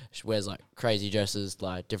 Exactly. She wears like crazy dresses,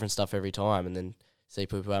 like different stuff every time, and then see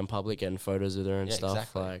people out in public getting photos with her and Yeah, stuff.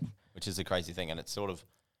 exactly. Like, Which is the crazy thing. And it's sort of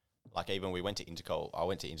like even we went to Intercol. I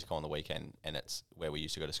went to Intercol on the weekend and it's where we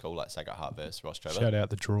used to go to school, like Sagat Hart versus Ross Trevor. Shout out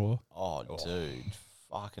the draw. Oh, dude.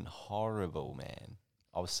 Fucking horrible, man.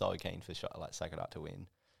 I was so keen for like Sagat Hart to win.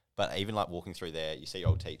 But even like walking through there, you see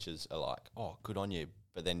old teachers are like, oh, good on you.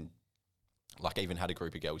 But then like even had a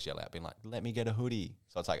group of girls yell out being like, let me get a hoodie.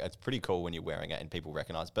 So it's like, it's pretty cool when you're wearing it and people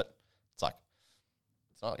recognize. But it's like,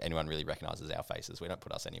 it's not like anyone really recognizes our faces. We don't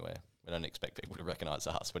put us anywhere. We don't expect people to recognize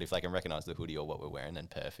us. But if they can recognize the hoodie or what we're wearing, then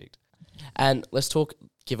perfect. and let's talk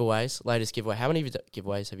giveaways. Latest giveaway. How many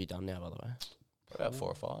giveaways have you done now, by the way? About 4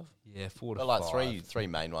 or 5. Yeah, 4 to But like 5. three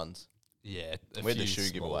main ones. Yeah, We had the few shoe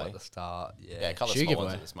small giveaway. at the start. Yeah, Yeah, a couple Shoe of small ones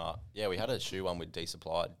giveaway. at the smart. Yeah, we had a shoe one with D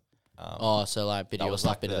Supplied. Oh, so like bit of that your was stuff,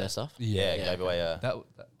 like bit of the- their stuff. Yeah, Yeah, gave away a... that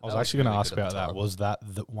I was actually going to really ask good at about the that. time. Was that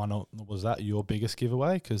the one? Was that your biggest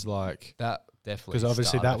giveaway? Because like, That definitely because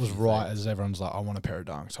obviously started that a was few right things. as everyone's like, I want a pair of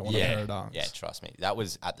dunks. I want a pair of dunks. Yeah, trust me. That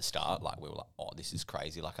was at the start. Like, we were like, oh, this is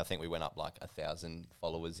crazy. Like, I think we went up like 1,000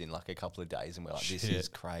 followers in like a couple of days and we're like, this Shit. is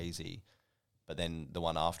crazy. But then the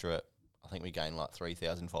one after it, I think we gained like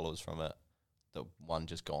 3,000 followers from it. The one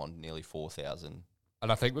just gone nearly 4,000.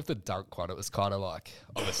 And I think with the dunk one, it was kind of like,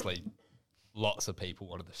 obviously, lots of people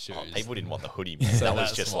wanted the shoes. Oh, people didn't want the hoodie, man. So that was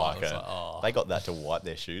that's just why I like was a... like, oh. They got that to wipe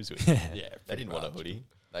their shoes with. Yeah, They pretty didn't want a much. hoodie.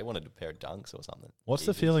 They wanted a pair of dunks or something. What's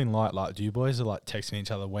the Easies. feeling like? Like, do you boys are like texting each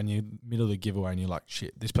other when you're middle of the giveaway and you're like,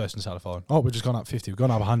 shit, this person started following. Oh, we've just gone up 50. We've gone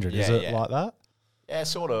up 100. Is Yeah, it yeah. like that? Yeah,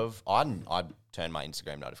 sort of. I turned my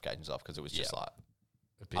Instagram notifications off because it was just Yeah. like...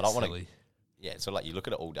 A bit I don't wanna- silly. yeah, so like you look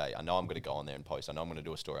at it all day. I know I'm going to go on there and post. I know I'm going to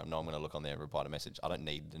do a story. I know I'm going to look on there and reply to a message. I don't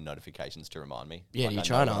need the notifications to remind me. Yeah, Like, do you I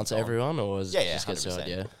try know and when answer it's on. everyone, or is Yeah, it yeah, just get 100%. started?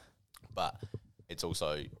 Yeah. But it's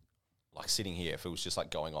also like sitting here, if it was just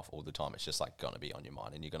like going off all the time, it's just like going to be on your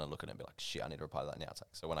mind and you're going to look at it and be like, shit, I need to reply to that now. It's like,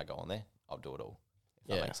 so when I go on there, I'll do it all. If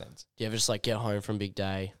Yeah. that makes sense. Do you ever just like get home from a big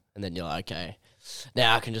day and then you're like, okay,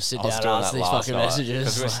 now I can just sit I was down doing and answer that these last fucking night, messages?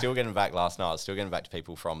 because we were still getting back last night. I was still getting back to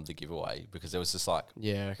people from the giveaway because there was just like,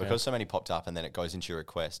 yeah, okay. because so many popped up and then it goes into your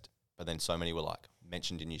request, but then so many were like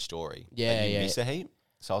mentioned in your story. Yeah, that you yeah. miss a heap.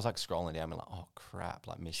 So I was like scrolling down and like, oh crap,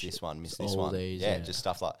 like miss this one, miss this all one. these, yeah, yeah. just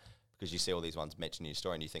stuff like, because you see all these ones mentioned in your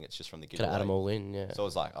story and you think it's just from the Could giveaway. add them all in, yeah. So I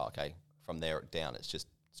was like, oh, okay, from there down, it's just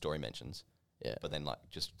story mentions. Yeah. But then like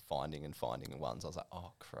just finding ones, I was like,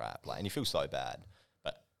 oh crap, like, and you feel so bad.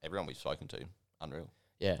 But everyone we've spoken to, unreal.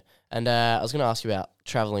 Yeah. And I was going to ask you about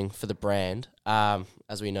travelling for the brand.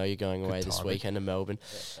 As we know, you're going away this timing. weekend to Melbourne.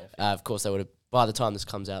 Of course, they would have, by the time this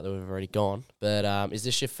comes out, they would have already gone. But is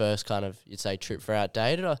this your first kind of, you'd say, trip for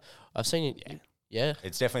Outdated? I've seen you. Yeah.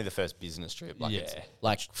 It's definitely the first business trip. Like, it's,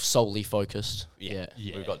 Like solely focused. yeah.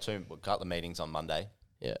 Yeah. We've got a couple of meetings on Monday,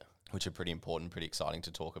 Yeah. which are pretty important, pretty exciting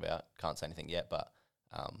to talk about. Can't say anything yet, but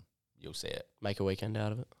you'll see it. Make a weekend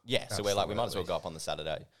out of it. Yeah, so we're like, we might as well Absolutely. go up on the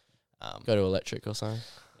Saturday. Go to Electric or something.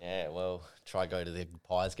 Yeah, well, try go to the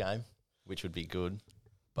Pies game, which would be good.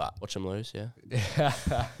 But Watch them lose, yeah.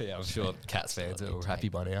 Yeah, I'm sure Cats fans are all happy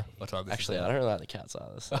by now. By the time this Actually, is I out. don't really like the Cats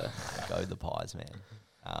either, so go the Pies,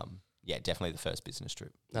 man. Yeah, definitely the first business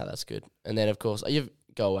trip. no, that's good. And then, of course, you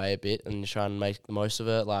go away a bit and you try and make the most of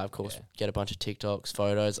it. Like, of course, Yeah. get a bunch of TikToks,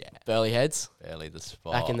 photos, Yeah. burly heads Barely the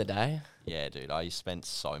spot. back in the day. Yeah, dude, I spent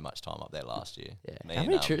so much time up there last year. Yeah. Me How and,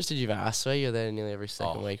 many trips did you have? I swear you were there nearly every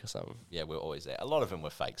second Oh. week or something. Yeah, we were always there. A lot of them were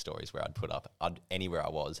fake stories where I'd put up, anywhere I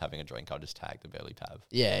was having a drink, I'd just tag the Burley Pav.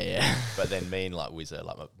 Yeah, yeah. But then me and like Wizard,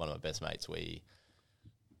 like one of my best mates, we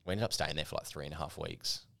ended up staying there for like 3.5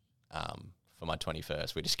 weeks. For my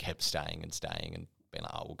 21st, we just kept staying and being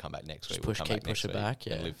like, oh, we'll come back next Just week. We'll come keep back next pushing week. back,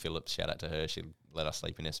 yeah. And Liv Phillips, shout out to her. She let us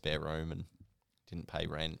sleep in her spare room and didn't pay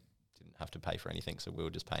rent, didn't have to pay for anything. So we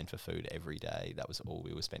were just paying for food every day. That was all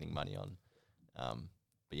we were spending money on.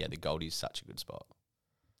 But yeah, the Goldie's such a good spot.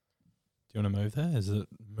 Do you want to move there? Is it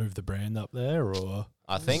move the brand up there, or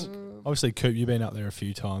I think obviously Coop? You've been up there a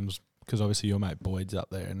few times because obviously your mate Boyd's up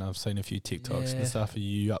there, and I've seen a few TikToks Yeah. and stuff of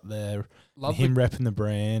you up there, Love and him the, repping the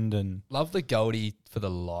brand, and love the Goldie for the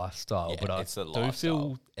lifestyle, Yeah, but I it's the do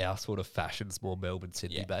lifestyle. feel our sort of fashion's more Melbourne,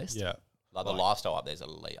 Sydney Yeah. based. yeah, like the lifestyle up there's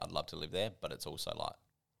elite. I'd love to live there, but it's also like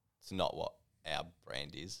it's not what our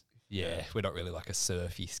brand is. Yeah, we're not really like a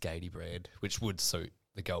surfy, skatey brand, which would suit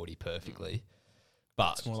the Goldie perfectly.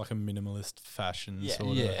 But it's more like a minimalist fashion Yeah,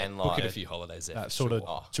 sort yeah, of and booking like- a few holidays there. that for sort sure.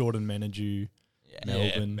 of Jordan Menadue. Yeah,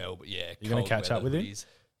 Melbourne. Melbourne, yeah. You gonna cold catch up weather with him? hoodies.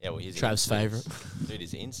 yeah. Well, his Trav's Insta's- favourite. dude,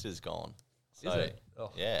 his Insta's gone. So Is it?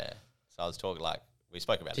 Oh. yeah, so I was talking like we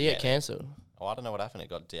spoke about Did you it. get cancelled? Oh, I don't know what happened. It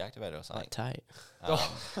got deactivated or something. Like Tate. Um,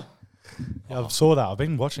 Yeah, I saw that. I've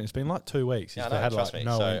been watching. It's been like 2 weeks. Yeah, He's I know, had trust like me.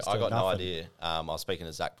 no So Insta, I got no nothing. idea. I was speaking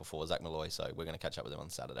to Zach before, Zach Malloy, so we're going to catch up with him on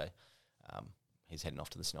Saturday. He's heading off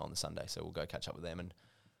to the snow on the Sunday, so we'll go catch up with them, and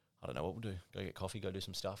I don't know what we'll do. Go get coffee, go do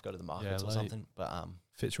some stuff, go to the markets or late. something. But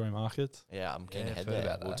Fitzroy Markets. yeah, I'm keen Yeah, to head I've heard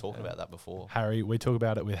there. about We were that, talking yeah. about that before. Harry, we talk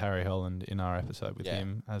about it with Harry Holland in our episode with Yeah.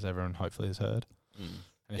 him, as everyone hopefully has heard. Mm. And Yeah,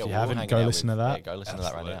 if you we're all haven't, hanging go out listen with- to that. Yeah, go listen to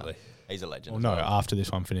that right now. Absolutely. He's a legend. Well, as no, well. after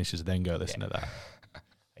this one finishes, then go listen to that.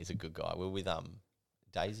 He's a good guy. We're with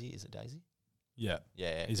Daisy. Is it Daisy? Yeah.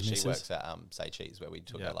 Yeah, His 'cause she missus? works at Say Cheese, where we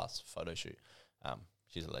took Yeah. our last photo shoot.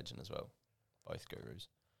 She's a legend as well. Both gurus.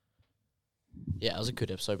 Yeah, it was a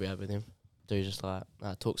good episode we had with him. Dude just like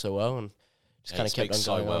talked so well and just Yeah, kind he of kept on speaks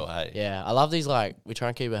so going well, on. hey? Yeah, I love these, like, we try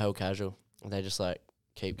and keep it hell casual. And they just like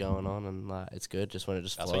keep going on and like it's good just when it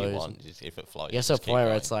just That's flows. what you and want. Just if it flows, I guess to a just keep point where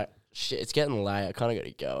going. it's like, shit, it's getting late. I kind of got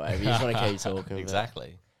to go. You just want to keep talking. but-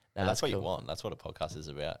 Exactly. Nah, And that's what cool. you want. That's what a podcast is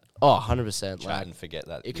about. Oh, 100%. Chat Like, and forget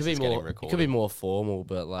that it this could be is getting more. It recorded. could be more formal,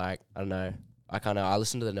 but like I don't know. I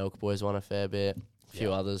listen to the Nelk Boys one a fair bit, a few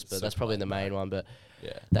Yeah, others, but super that's probably the laid main one. But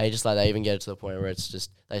Yeah. they just like they even get it to the point where it's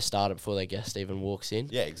just they start it before their guest even walks in.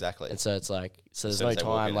 Yeah, exactly. And so it's like, so As there's soon no as they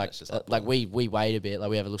walk time, in, like, it's just like, like boom. we wait a bit, like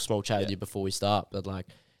we have a little small chat with Yeah. you before we start, but like,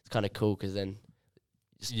 it's kind of cool because then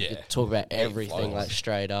you Yeah. talk about Yeah, it everything, flows. like,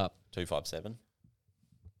 straight up. 257.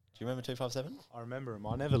 Do you remember 257? I remember him.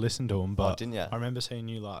 I never listened to him, Oh, but didn't you? I remember seeing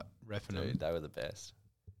you like repping him. Dude, they were the best.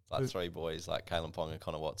 Like Who- three boys, like Kalen Ponga,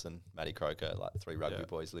 Connor Watson, Matty Croker, like three rugby Yeah.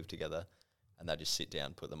 boys live together, and they just sit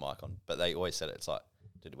down, put the mic on. But they always said it's like,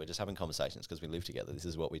 dude, we're just having conversations because we live together. This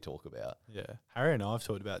is what we talk about. Yeah. Harry and I have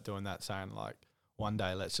talked about doing that, saying like one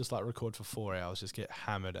day, let's just like record for 4 hours, just get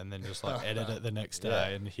hammered, and then just like edit it the next day Yeah.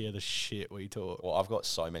 and hear the shit we talk. Well, I've got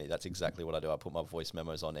so many. That's exactly what I do. I put my voice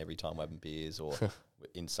memos on every time we're having beers, or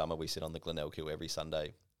in summer we sit on the Glenelg Hill every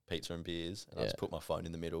Sunday, pizza and beers, and I just put my phone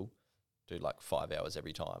in the middle, do like 5 hours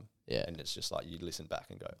every time. Yeah. And it's just like you listen back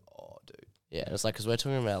and go, oh, dude. Yeah, and it's like, because we're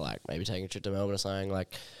talking about like maybe taking a trip to Melbourne or something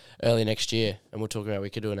like early next year, and we're talking about we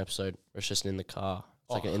could do an episode where it's just in the car.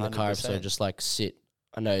 It's like an in the car episode, just like sit.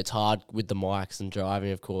 I know it's hard with the mics and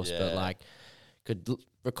driving, of course, but like could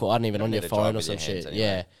record even on your phone or some shit. Anyway.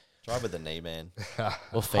 Yeah. Drive with the knee, man.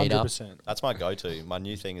 Or feet up. That's my go-to. My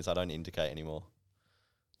new thing is I don't indicate anymore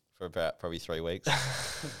for about probably 3 weeks.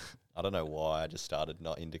 I don't know why. I just started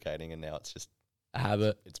not indicating, and now it's just a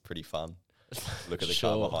habit. It's pretty fun. Look at the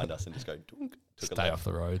car behind us and just go, dunk. Stay off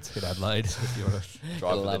the roads in Adelaide if you want to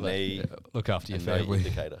drive with the knee. Yeah, look after your no family.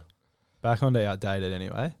 Indicator. Back onto outdated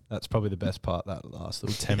anyway. That's probably the best part, that last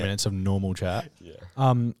little 10 minutes of normal chat.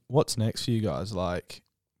 Yeah. What's next for you guys? Like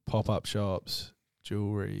pop-up shops,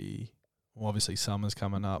 jewelry. Well, obviously summer's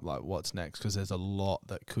coming up. Like what's next? Because there's a lot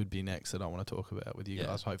that could be next that I want to talk about with you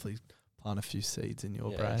guys. Hopefully plant a few seeds in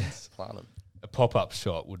your brains. Plant them. A pop-up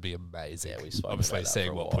shop would be amazing. Yeah, we spoke obviously about that seeing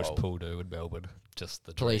for a what while. Push Pull do in Melbourne. Just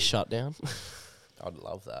the Police shut down. I'd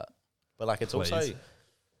love that. But like it's also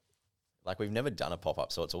like we've never done a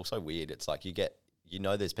pop-up, so it's also weird. It's like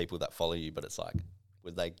there's people that follow you, but it's like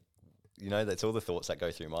would they that's all the thoughts that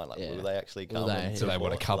go through mine. Like will they actually come? Do they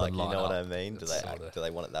want to come and line up? You know what I mean? Do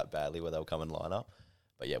they want it that badly where they'll come and line up?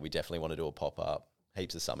 But yeah, we definitely want to do a pop-up.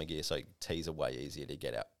 Heaps of summer gear, so tees are way easier to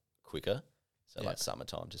get out quicker. So like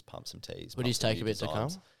summertime, just pump some tees. Hoodies take a bit to come?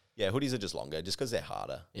 Yeah, hoodies are just longer just because they're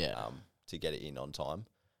harder Yeah. to get it in on time.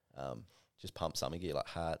 Just pump summer gear like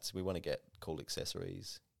hats. We want to get cool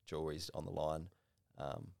accessories, jewelries on the line.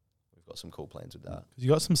 We've got some cool plans with that. You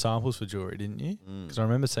got some samples for jewelry, didn't you? Because I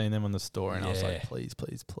remember seeing them on the store and I was like, please,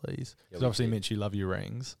 please, please. Because obviously, Mitch, you love your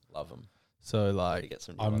rings. Love them. So like, Get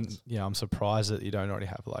some new ones. I'm surprised that you don't already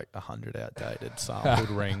have like 100 outdated sampled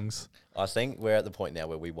rings. I think we're at the point now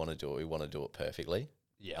where we want to do it. We want to do it perfectly.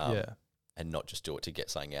 Yeah. And not just do it to get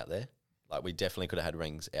something out there. Like we definitely could have had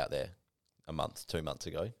rings out there a month, 2 months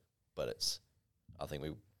ago, but I think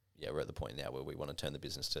we're at the point now where we want to turn the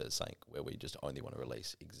business to something where we just only want to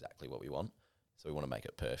release exactly what we want. So we want to make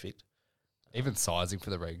it perfect. Even sizing for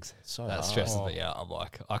the rings. So that hard. stresses me out. I'm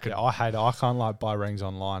like, I hate it. I can't like buy rings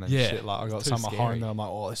online and shit. Like I got some at home that I'm like,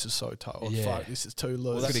 oh, this is so tight. Oh, fuck, this is too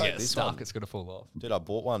loose. It's going to like get this stuck. one. It's going to fall off. Dude, I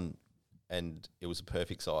bought one and it was a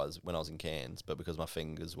perfect size when I was in Cairns, but because my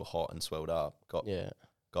fingers were hot and swelled up, got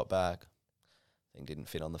back. Thing didn't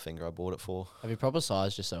fit on the finger I bought it for. Have you proper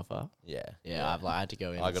sized yourself up? Yeah. Yeah, I've had to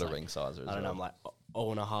go in. I got a ring sizer as well. I don't know, I'm like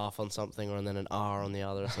O.5 on something, or and then an R on the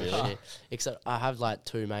other or some shit. Except I have like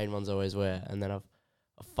two main ones I always wear, and then I've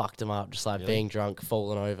fucked them up, just like being drunk,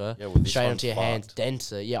 falling over, straight onto your hands,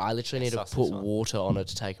 dents it. Yeah, I literally need to put water on it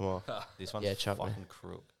to take them off. This one's fucking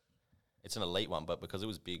crook. It's an elite one, but because it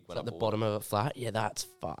was big when I bought it. The bottom of it flat? Yeah, that's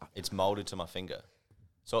fucked. It's molded to my finger.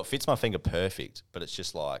 So it fits my finger perfect, but it's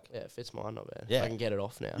just like... Yeah, it fits mine not bad. Yeah. I can get it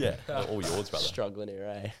off now. Yeah, all yours, brother. Struggling here,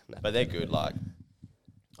 eh? No. But they're good, like...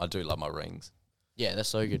 I do love my rings. Yeah, they're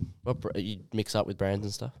so good. You mix up with brands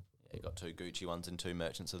and stuff? Yeah, you got 2 Gucci ones and 2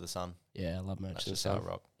 Merchants of the Sun. Yeah, I love Merchants of the Sun.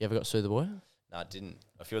 Sun. You ever got Sue the Boy? No, I didn't.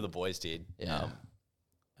 A few of the boys did. Yeah.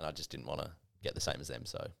 And I just didn't want to get the same as them,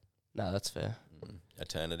 so... No, that's fair.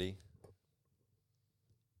 Eternity.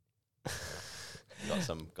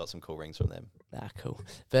 Got some cool rings from them. Nah, cool.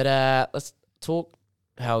 But let's talk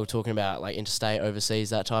how we're talking about like interstate,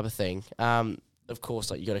 overseas, that type of thing. Of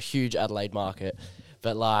course, like you got a huge Adelaide market,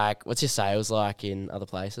 but like, what's your sales like in other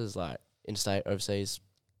places, like interstate, overseas,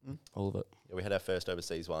 all of it? Yeah, we had our first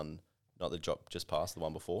overseas one, not the drop just past, the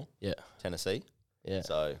one before. Yeah, Tennessee. Yeah.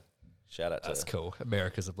 So, shout out to... That's cool.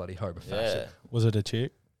 America's a bloody home of fashion. Was it a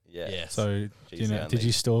chick? Yeah. Yes. So, did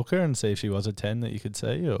you stalk her and see if she was a 10 that you could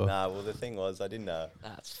see? Or? Nah, well, the thing was, I didn't know.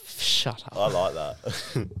 Shut up. I like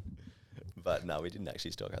that. But no, we didn't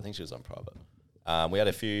actually stalk her. I think she was on private. We had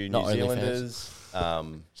a few New Zealanders.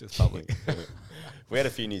 Just public. We had a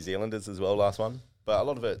few New Zealanders as well last one. But a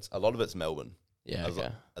lot of it's Melbourne. Yeah,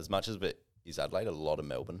 As much as it is Adelaide, a lot of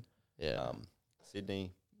Melbourne. Yeah.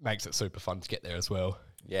 Sydney. Makes it super fun to get there as well.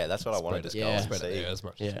 Yeah, that's what I wanted to go and spread it see. there as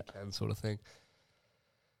much as you can, sort of thing.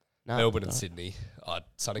 No, Melbourne and Sydney,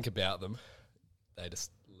 something about them, they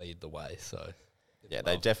just lead the way. So yeah,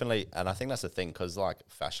 they definitely, and I think that's the thing, because like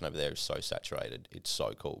fashion over there is so saturated. It's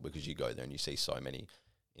so cool because you go there and you see so many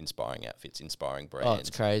inspiring outfits, inspiring brands. Oh,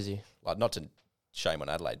 it's crazy. Like, not to shame on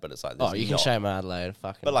Adelaide, but it's like you can shame on Adelaide,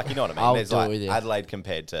 fucking. But like, you know what I mean? There's like Adelaide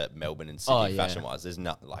compared to Melbourne and Sydney fashion wise. There's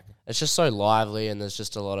nothing like. It's just so lively, and there's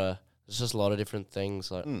just a lot of There's just a lot of different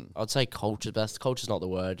things. Like I'd say culture, but culture's not the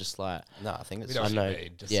word. Just like No, I think it's. We know I what you know, mean,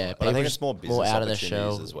 just yeah, like- But I think people it's more business out of their opportunities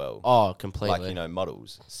shell as well. Oh, completely. Like, you know,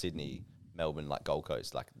 models, Sydney, Melbourne, like Gold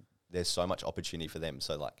Coast, like there's so much opportunity for them.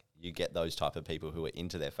 So like you get those type of people who are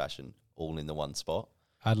into their fashion all in the one spot.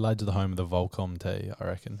 Adelaide's the home of the Volcom tea, I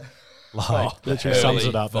reckon. Like, literally Hurley sums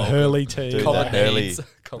it up. The Volcom. Hurley tea. Dude, like- the Hurley,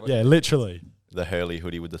 yeah, literally. the Hurley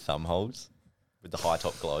hoodie with the thumb holes, with the high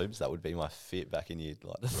top globes, that would be my fit back in year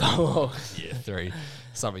like. Year 3.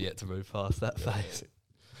 Some are yet to move past that phase.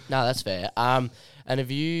 No, that's fair. And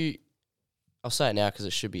have you? I'll say it now because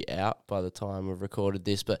it should be out by the time we've recorded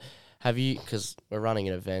this. But have you? Because we're running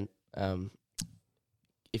an event.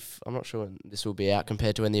 If I'm not sure when this will be out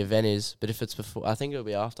compared to when the event is, but if it's before, I think it'll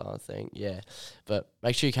be after. I think, yeah. But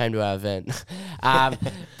make sure you came to our event.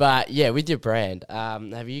 But yeah, with your brand,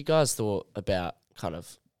 have you guys thought about kind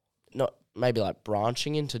of not maybe like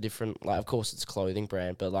branching into different, like of course it's a clothing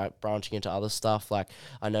brand, but like branching into other stuff? Like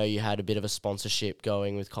I know you had a bit of a sponsorship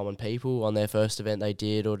going with Common People on their first event they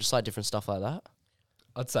did, or just like different stuff like that.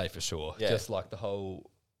 I'd say for sure. Yeah. Just like the whole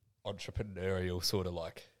entrepreneurial sort of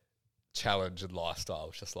like challenge and lifestyle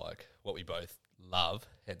is just like what we both love.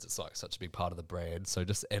 Hence it's like such a big part of the brand. So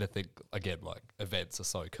just anything, again, like events are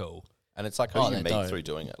so cool. And it's like who Oh, you they're meet dope. through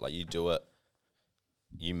doing it. Like you do it,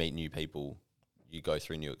 you meet new people, you go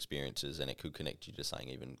through new experiences, and it could connect you to something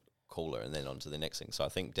even cooler, and then on to the next thing. So I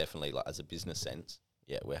think definitely, like as a business sense,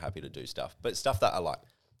 yeah, we're happy to do stuff, but stuff that are like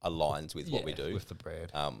aligns with what we do. with the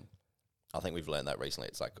brand. I think we've learned that recently.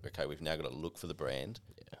 It's like, okay, we've now got to look for the brand.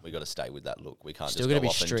 Yeah. We've got to stay with that look. We can't Still just got to go be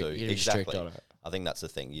off strict. and do You gotta be strict on it. I think that's the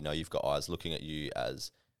thing. You know, you've got eyes looking at you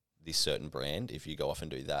as this certain brand. If you go off and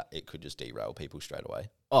do that, it could just derail people straight away.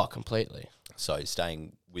 Oh, completely. So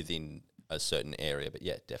staying within a certain area, but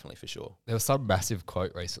yeah, definitely for sure. There was some massive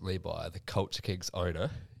quote recently by the Culture Kings owner,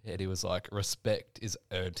 and he was like, "Respect is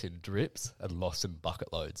earned in drips and lost in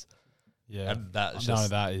bucket loads." Yeah. And that's No,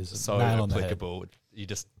 just that is so nail on the head. applicable.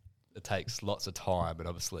 It takes lots of time and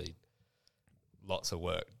obviously lots of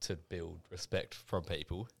work to build respect from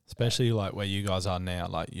people. Especially like where you guys are now,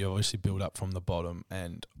 like you obviously build up from the bottom,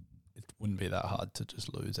 and it wouldn't be that hard to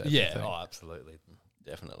just lose everything. Yeah, oh, absolutely.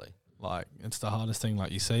 Definitely. Like it's the hardest thing.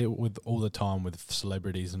 Like you see it with all the time with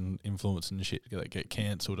celebrities and influencers and shit that get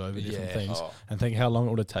cancelled over different Yeah. things, Oh, and think how long it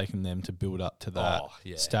would have taken them to build up to that Oh,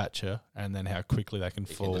 yeah. stature, and then how quickly they can it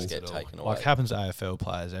fall. can just get It all. taken away. Like happens to AFL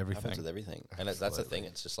players, Happens everything. with everything. And that's the thing. Absolutely.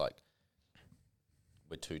 It's just like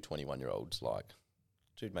we're two 21-year-olds. Like,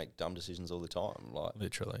 dude, make dumb decisions all the time. Like,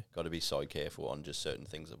 Literally. got to be so careful on just certain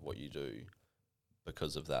things of what you do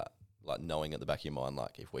because of that. Like knowing at the back of your mind,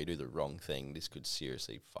 like if we do the wrong thing, this could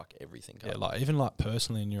seriously fuck everything Yeah, up. like even like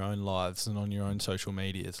personally in your own lives and on your own social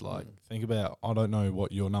medias, like think about, I don't know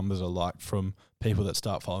what your numbers are like from people that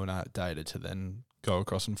start following Outdated to then go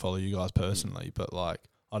across and follow you guys personally, but like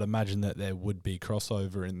I'd imagine that there would be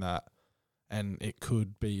crossover in that, and it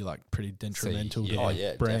could be like pretty detrimental to Oh the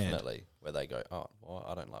yeah, brand. definitely. Where they go, oh, well,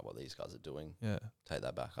 I don't like what these guys are doing. Yeah. Take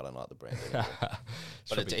that back. I don't like the brand anymore.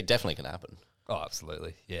 But it definitely can happen Oh,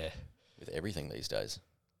 absolutely. Yeah. with everything these days.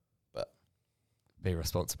 Be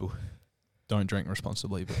responsible. Don't drink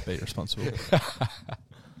responsibly, but be responsible.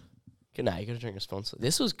 No, you got to drink responsibly.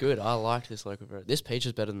 This was good. I liked this local brew. This peach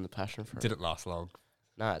is better than the passion fruit. Didn't last long.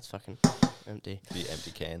 No, it's fucking empty. Be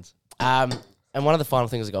empty cans. And one of the final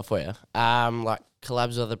things I got for you, like collabs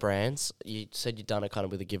with other brands. You said you'd done it kind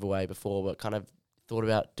of with a giveaway before, but kind of thought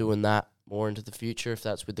about doing that more into the future, if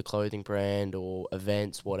that's with the clothing brand or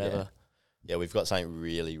events, whatever. Yeah, we've got something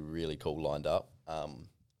really, really cool lined up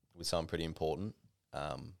with someone pretty important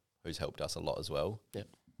who's helped us a lot as well. Yep.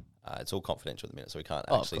 It's all confidential at the minute, so we can't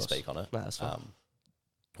Oh, of actually course. speak on it. No, that's fine.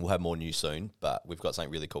 We'll have more news soon, but we've got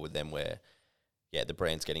something really cool with them where, yeah, the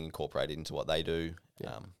brand's getting incorporated into what they do.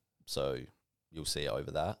 Yeah. So you'll see it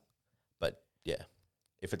over that. But, yeah,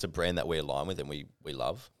 if it's a brand that we align with and we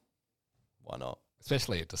love, why not?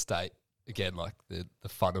 Especially interstate. Again, like the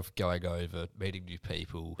fun of going over, meeting new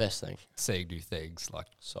people, Best thing. seeing new things. Like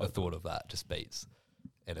So the thought of that just beats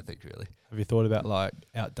anything really. Have you thought about like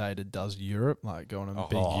Outdated does Europe, like going on a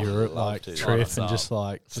big Oh, Europe love like to. trip Sign and us just up.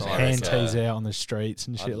 like just Sign hand us up. teas out on the streets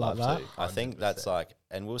and I'd shit like love that? to. I think that's 100%. like,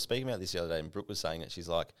 and we were speaking about this the other day, and Brooke was saying it. She's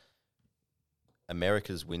like,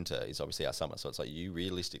 America's winter is obviously our summer, so it's like you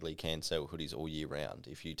realistically can sell hoodies all year round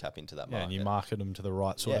if you tap into that Yeah, market. and you market them to the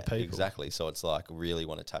right sort of people. Exactly. So it's like really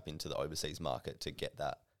want to tap into the overseas market to get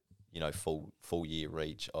that, you know, full year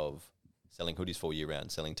reach of selling hoodies for year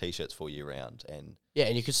round, selling t-shirts for year round, and Yeah,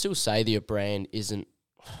 and you could still say that your brand isn't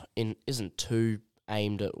too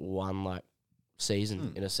aimed at one like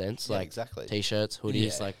season in a sense. yeah, Like exactly. t-shirts,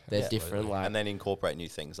 hoodies, Yeah, like they're yeah. different. Like And then incorporate new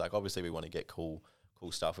things. Like obviously we want to get cool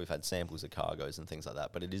cool stuff. We've had samples of cargos and things like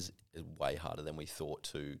that, but it is way harder than we thought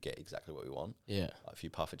to get exactly what we want. Yeah. Like a few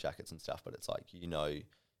puffer jackets and stuff, but it's like,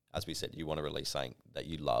 as we said, you want to release something that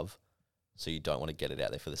you love, so you don't want to get it out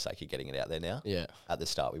there for the sake of getting it out there now. Yeah. At the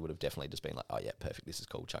start, we would have definitely just been like, oh, yeah, perfect, this is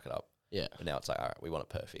cool, chuck it up. Yeah. But now it's like, all right, we want it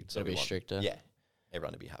perfect. So we be want, stricter. Yeah,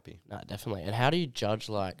 everyone to be happy. No, definitely. And how do you judge,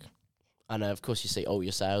 like, I know, of course, you see all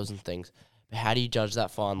your sales and things, but how do you judge that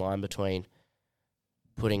fine line between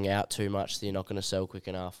putting out too much that you're not going to sell quick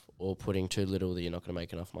enough or putting too little that you're not going to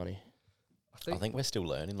make enough money? I think we're still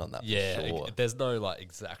learning on that. Yeah, for sure. there's no like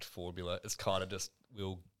exact formula. It's kind of just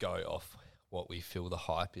we'll go off what we feel the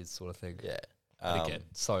hype is, sort of thing. Yeah. And again,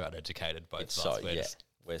 so uneducated both it's of us. so, We're yeah. just,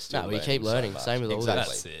 We're still we keep learning. so much. Same with all this.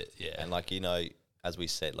 Exactly. that's it. Yeah. And like, as we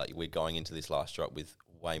said, like we're going into this last drop with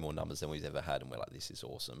way more numbers than we've ever had, and we're like, this is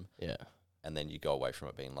awesome. Yeah. And then you go away from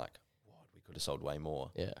it being like, what, we could have sold way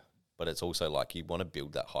more. Yeah. But it's also like you want to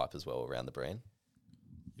build that hype as well around the brand.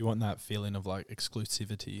 You want that feeling of like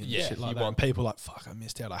exclusivity and Yeah, shit like you that. want- And people like, fuck, I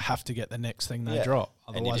missed out. I have to get the next thing they Yeah. drop.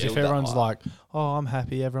 And you Otherwise, build if that everyone's hype. like, oh, I'm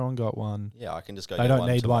happy, everyone got one. Yeah, I can just go. They get don't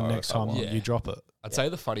need one tomorrow next if I time want. Yeah. you drop it. I'd say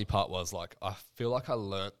the funny part was like I feel like I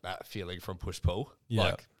learnt that feeling from push pull. Yeah.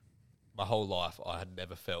 Like my whole life, I had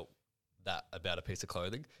never felt that about a piece of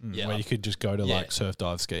clothing. Yeah, Where you could just go to Yeah. like surf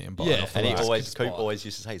dive ski and buy Yeah, it off the And he rack. always, Coop Coop always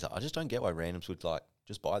used to say, he's like, I just don't get why randoms would like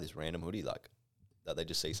just buy this random hoodie like that they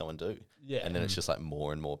just see someone do. Yeah. And then it's just like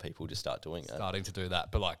more and more people just start doing it. starting to do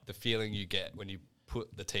that. But like the feeling you get when you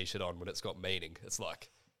put the t-shirt on when it's got meaning, it's like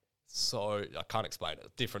so I can't explain it.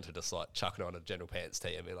 It's different to just like chucking on a general pants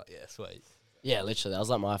tee and be like, yeah, sweet. Yeah, literally. That was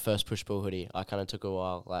like my first push pull hoodie. I kind of took a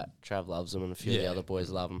while. Like, Trav loves them and a few of the Yeah. other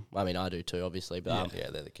boys love them. I mean, I do too, obviously. But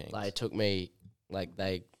Yeah, they're the kings. like, it took me, like,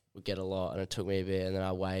 they would get a lot and it took me a bit and then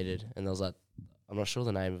I waited and there was like, I'm not sure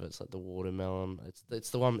the name of it. It's like the watermelon. It's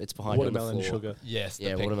the one, it's behind you on the Watermelon floor. sugar. Yes, the Yeah,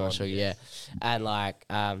 pink watermelon one, sugar, yes. yeah. And like,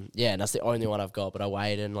 yeah, and that's the only one I've got, but I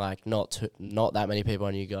waited and like not that many people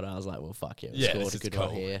I knew got it. I was like, well, fuck yeah, Yeah, scored this a is good cool.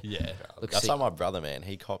 one here. Yeah. Look, That's sick. like my brother, man.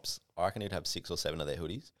 He cops, I reckon he'd have 6 or 7 of their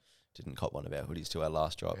hoodies. Didn't cop one of our hoodies to our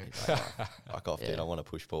last drop. He's like, oh, fuck off, dude. Yeah. I want to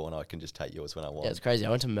push pull and I can just take yours when I want. Yeah, it's crazy. I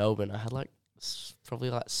went to Melbourne. I had like probably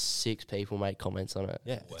like 6 people make comments on it.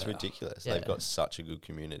 Yeah, it's Wow. ridiculous. Yeah. They've got such a good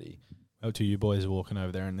community. Oh, to you boys walking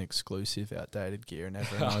over there in the exclusive outdated gear and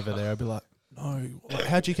everyone over there, I'd be like, no, like,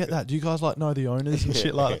 how'd you get that? Do you guys like know the owners and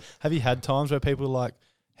shit? Like, have you had times where people are like,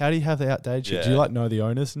 how do you have the outdated shit? Do you Yeah. like know the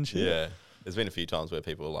owners and shit? Yeah. There's been a few times where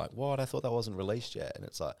people are like, what? I thought that wasn't released yet. And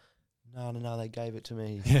it's like, no, they gave it to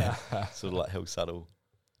me. Yeah. Sort of like hell subtle.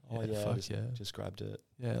 Oh, Yeah, yeah, fuck just, yeah. just grabbed it.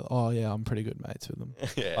 Yeah. Oh, yeah, I'm pretty good mates with them.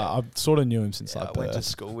 yeah. I sort of knew him since Yeah, like I went to birth.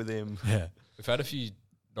 school with him. Yeah. We've had a few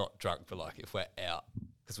not drunk, but like if we're out,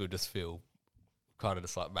 because we just feel kind of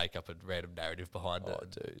just like make up a random narrative behind Oh, it,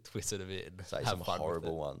 and dude. twist it a bit, and Say have some fun with horrible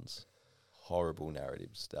it. ones. Horrible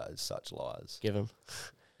narratives. That is such lies. Give them.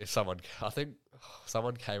 If I think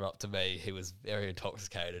someone came up to me, he was very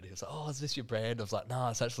intoxicated. He was like, "Oh, is this your brand?" I was like, "No,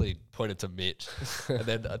 it's actually pointed to Mitch." And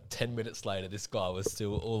then 10 minutes later, this guy was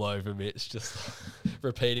still all over Mitch, just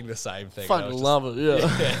repeating the same thing. And I Fucking was love it,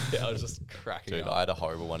 yeah. yeah, I was just cracking Dude, up. I had a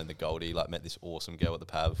horrible one in the Goldie. Like, met this awesome girl at the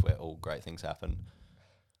Pav where all great things happen.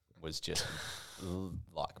 Was just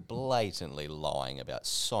like blatantly lying about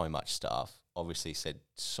so much stuff. Obviously said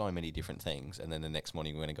so many different things. And then the next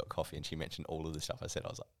morning we went and got coffee and she mentioned all of the stuff I said. I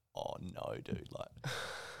was like, oh no, dude. Like,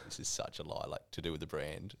 this is such a lie, like to do with the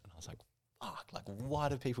brand. And I was like, fuck, like why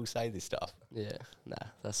do people say this stuff? Yeah, nah,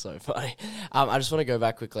 that's so funny. I just want to go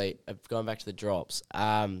back quickly. Going back to the drops.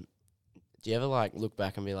 Do you ever like look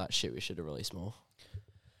back and be like, shit, we should have released more?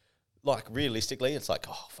 Like realistically, it's like,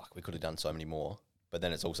 oh fuck, we could have done so many more. But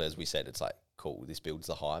then it's also, as we said, it's like, cool, this builds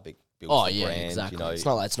the hype, it builds Oh the yeah, brand, exactly. you know. It's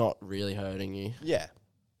not like it's not really hurting you. Yeah.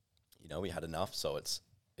 You know, we had enough, so it's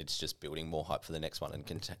just building more hype for the next one and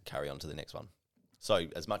can carry on to the next one. So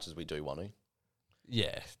as much as we do want to,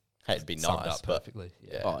 Yeah, hey, it'd be summed nice, up but perfectly.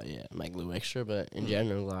 Yeah. Oh yeah, make a little extra, but in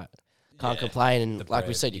general, like can't Yeah, complain. And the like we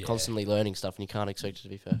brand, said, you're yeah. constantly learning stuff, and you can't expect it to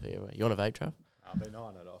be perfect. Anyway. You want a vape, Trav? I've been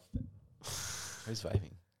on it off. who's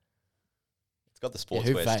vaping? It's got the Yeah,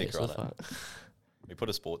 who sportswear vapes? sticker on What it. the fuck? We put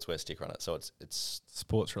a sportswear sticker on it, so it's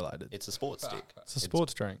Sports related. a sports stick. It's a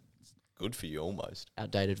sports drink. Good for you almost.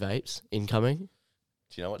 Outdated vapes incoming.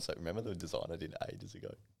 Do you know what? So remember the design I did ages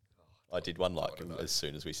ago? I did one like as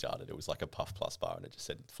soon as we started. It was like a Puff Plus bar and it just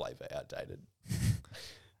said flavour outdated.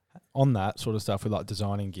 On that sort of stuff with like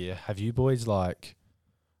designing gear, have you boys like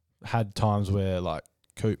had times where like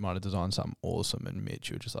Coop might have designed something awesome and Mitch,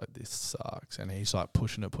 you were just like, this sucks, and he's like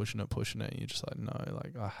pushing it, and you're just like, no,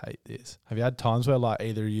 like I hate this. Have you had times where like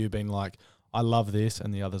either of you been like, I love this,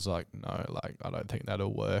 and the other's like, no, like I don't think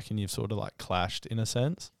that'll work, and you've sort of like clashed in a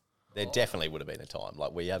sense? There definitely would have been a time.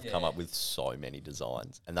 Like, we have come up with so many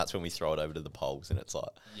designs, and that's when we throw it over to the polls, and it's like,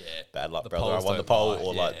 bad luck, brother, I won the poll,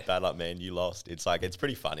 or like, bad luck, man, you lost. It's like, it's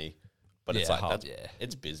pretty funny, but it's like,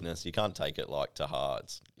 it's business. You can't take it like to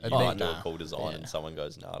heart. You might do a cool design, and someone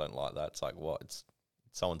goes, no, I don't like that. It's like, what? It's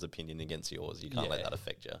someone's opinion against yours. You can't let that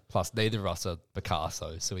affect you. Plus, neither of us are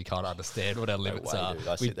Picasso, so we can't understand what our limits are. Dude.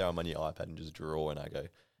 I sit there on your iPad and just draw, and I go,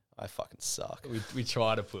 I fucking suck. We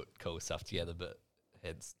try to put cool stuff together, but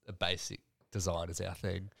it's a basic design is our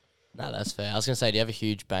thing. No, that's fair. I was going to say, do you have a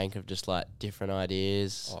huge bank of just like different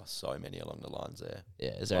ideas? Oh, so many along the lines there.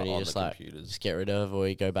 Yeah, is there any just like just get rid of or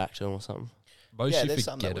you go back to them or something? Most there's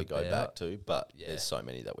some that we go back to, but there's so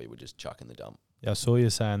many that we would just chuck in the dump. Yeah, I saw you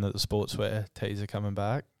saying that the sportswear tees are coming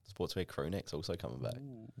back. Sportswear crew necks also coming back.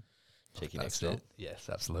 Cheeky next drop. Yes,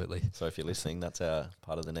 absolutely. So if you're listening, that's our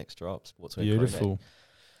part of the next drop. Sportswear Beautiful. crew neck,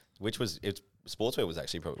 which was sportswear was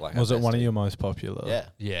actually probably like was it one of your most popular?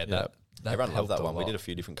 Yeah. That everyone loved that one. We did a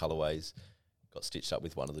few different colorways. Got stitched up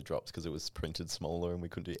with one of the drops because it was printed smaller and we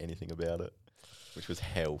couldn't do anything about it, which was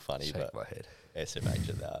hell funny. Shake but my head. SMH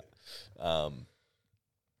at that.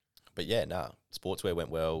 But yeah, sportswear went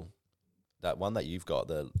well. That one that you've got,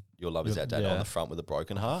 your love is our dad on the front with a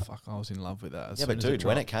broken heart. Fuck, I was in love with that. Yeah, but dude,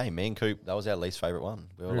 when it came, me and Coop, that was our least favourite one.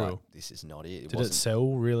 We were like, this is not it. Did it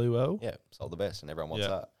sell really well? Yeah, sold the best, and everyone wants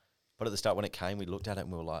that. But at the start, when it came, we looked at it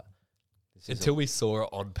and we were like, until we saw it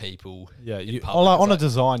on people. Yeah, on a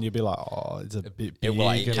design, you'd be like, oh, it's a bit big.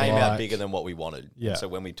 It came out bigger than what we wanted. Yeah. And so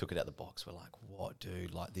when we took it out the box, we're like, what,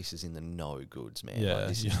 dude? Like, this is in the no goods, man. Yeah, like,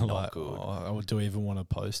 this is not good. Oh, do we even want to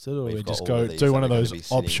post it? Or we just go do one of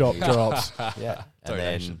those op shop drops? Yeah.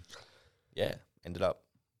 And then, ended up.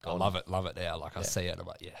 I love it now. Like, I see it and I'm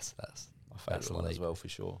like, yes, that's my favourite one as well, for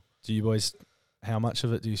sure. Do you boys, how much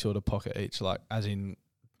of it do you sort of pocket each? Like, as in,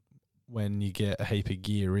 when you get a heap of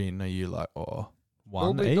gear in, are you like,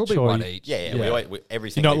 one each? Or one each. Yeah. We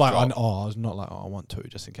everything. You're not like, I was not like, I want two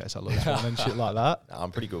just in case I lose one and shit like that. No,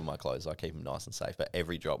 I'm pretty good with my clothes. I keep them nice and safe. But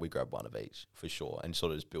every drop, we grab one of each for sure and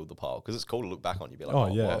sort of just build the pile because it's cool to look back on. You'd be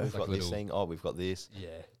like, we've got this thing. Oh, we've got this. Yeah.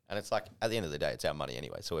 And it's like, at the end of the day, it's our money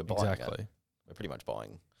anyway. So we're buying it. We're pretty much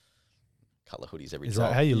buying colour hoodies every drop. Is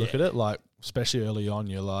that how you look at it? Like, especially early on,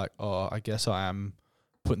 you're like, oh, I guess I am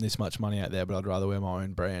putting this much money out there, but I'd rather wear my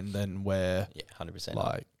own brand than wear 100%.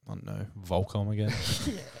 Like, I don't know, Volcom again.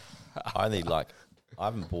 I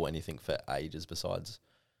haven't bought anything for ages besides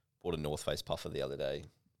bought a North Face puffer the other day.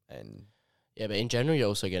 And yeah, but in general, you're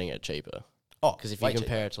also getting it cheaper. Oh, because if you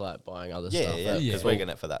compare it to like buying other stuff, because we're getting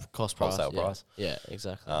it for that cost wholesale price. Yeah,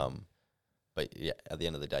 exactly. But yeah, at the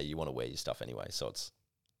end of the day, you want to wear your stuff anyway, so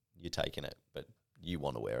you're taking it, but you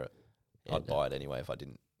want to wear it. Yeah, I'd buy it anyway if I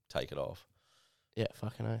didn't take it off. Yeah,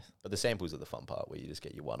 fucking oath. But the samples are the fun part where you just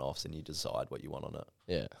get your one-offs and you decide what you want on it.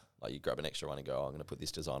 Yeah. Like you grab an extra one and go, I'm going to put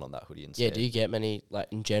this design on that hoodie instead. Yeah, do you get many, like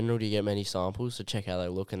in general, do you get many samples to check how they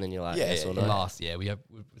look and then you're like, yes or no? We're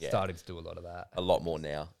starting to do a lot of that. A lot more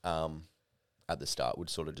now. At the start would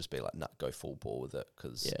sort of just be like, go full ball with it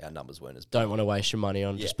because our numbers weren't as big. Don't want to waste your money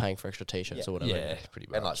on just paying for extra t-shirts or whatever. Yeah, pretty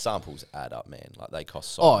much. And like samples add up, man. Like they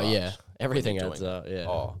cost so much. Oh, yeah. Everything adds up, yeah.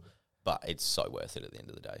 Oh, but it's so worth it at the end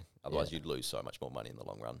of the day. Otherwise, you'd lose so much more money in the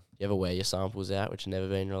long run. You ever wear your samples out, which have never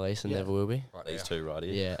been released and never will be? Right These two right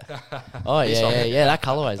here. Yeah. Yeah. That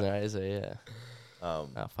colourway's now, is it? Yeah. Oh,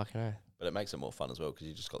 fucking hell. But it makes it more fun as well because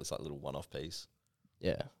you just got this like little one-off piece.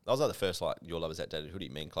 Yeah. That was like the first like Your Love Is That Dated hoodie.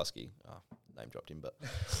 Me and Klusky. Name dropped him, but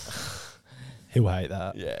he'll hate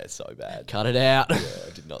that. Yeah, it's so bad. Cut it out. Yeah, I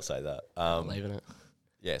did not say that. I'm leaving it.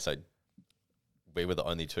 Yeah, so we were the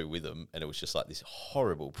only two with them, and it was just like this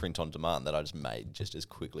horrible print on demand that I just made just as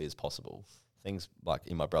quickly as possible. Things like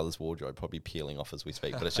in my brother's wardrobe probably peeling off as we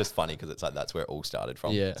speak, but it's just funny because it's like that's where it all started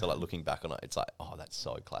from. Yeah. So like looking back on it, it's like, oh, that's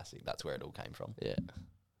so classic. That's where it all came from. Yeah.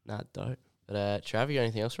 Nah, dope. But Trav, you got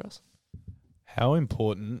anything else for us? How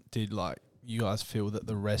important did like you guys feel that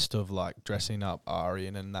the rest of like dressing up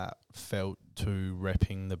Aryan and that felt to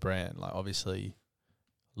repping the brand? Like obviously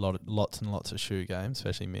lots and lots of shoe games,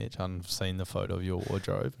 especially Mitch. I've seen the photo of your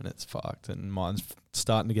wardrobe and it's fucked, and mine's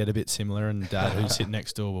starting to get a bit similar, and Dad who's sitting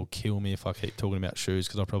next door will kill me if I keep talking about shoes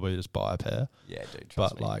because I'll probably just buy a pair. Yeah, dude,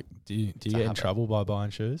 trust me. Like do you get in trouble by buying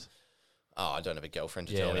shoes? Oh, I don't have a girlfriend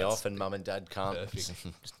to tell me off, and mum and dad can't.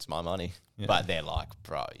 It's my money. Yeah. But they're like,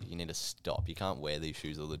 bro, you need to stop. You can't wear these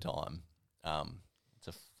shoes all the time. It's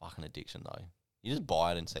a fucking addiction, though. You just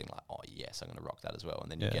buy it and think like, oh, yes, I'm going to rock that as well.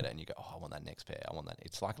 And then you get it and you go, oh, I want that next pair. I want that.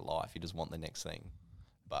 It's like life. You just want the next thing.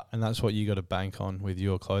 And that's what you got to bank on with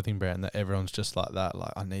your clothing brand, that everyone's just like that.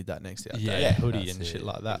 Like, I need that next hoodie and shit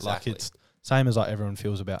like that. Exactly. Like, it's same as like everyone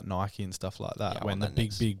feels about Nike and stuff like that. When the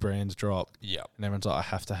big brands drop, and everyone's like, I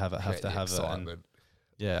have to have it, And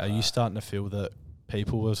Yeah, are you starting to feel that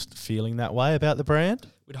people were feeling that way about the brand?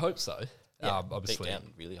 We'd hope so. Yeah, Obviously, deep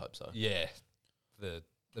down, really hope so. yeah.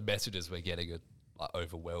 The messages we're getting are like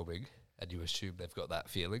overwhelming, and you assume they've got that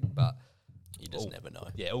feeling, but You just never know.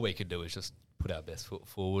 yeah, all we can do is just put our best foot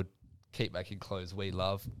forward, keep making clothes we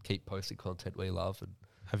love, keep posting content we love, and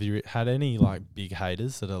Have you had any like big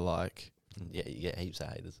haters that are like? Yeah, you get heaps of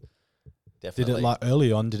haters. Did Definitely. it like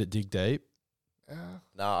early on? Did it dig deep?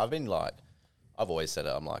 No, I've always said it.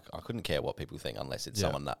 I'm like, I couldn't care what people think unless it's Yeah.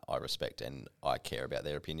 someone that I respect and I care about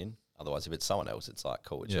their opinion. Otherwise, if it's someone else, it's like,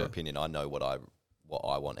 cool, it's your Yeah. opinion. I know what I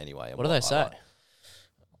want anyway. And What do they I say? like.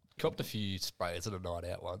 copped a few sprays at a night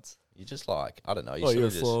out once. You just like, I don't know. You Oh, sort you're a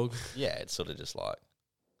of just, flog. yeah, it's sort of just like,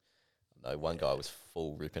 I don't know, one guy was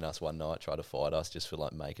full ripping us one night, tried to fight us just for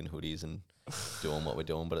like making hoodies and doing what we're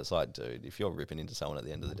doing. But it's like, dude, if you're ripping into someone at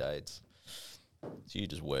the end of the day, it's you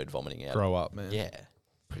just word vomiting out. Grow up, man. Yeah.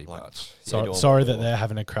 Pretty Like, much. So, doing sorry what we that want. they're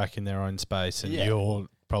having a crack in their own space, and Yeah. you're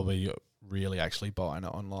probably really actually buying it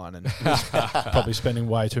online and probably spending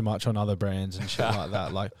way too much on other brands and shit like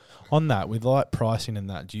that. Like on that, with like pricing and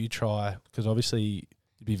that, do you try? Because obviously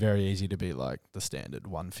it'd be very easy to be like the standard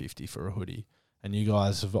 150 for a hoodie, and you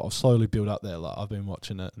guys have slowly built up there. Like I've been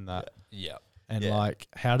watching it and that, Yeah. and Yeah. like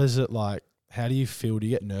how does it like? How do you feel? Do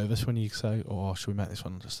you get nervous when you say, "Oh, should we make this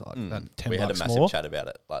one just like that 10 we had a bucks massive more?" chat about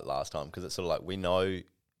it like last time because it's sort of like we know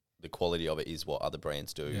the quality of it is what other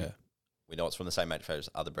brands do. Yeah. We know it's from the same manufacturer as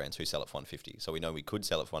other brands who sell it for 150. So we know we could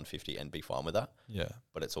sell it for 150 and be fine with that. Yeah.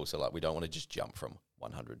 But it's also like we don't want to just jump from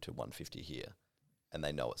 100 to 150 here, and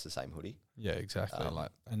they know it's the same hoodie. Yeah, exactly. Um,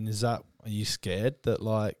 Like, and are you scared that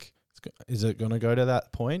like, is it going to go to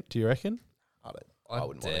that point? Do you reckon? I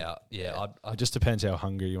wouldn't want doubt. Yeah, It just depends how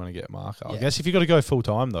hungry you want to get market. I Yeah. guess if you got to go full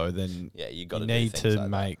time though, then Yeah, you got you to need to like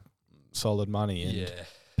make solid money. And yeah.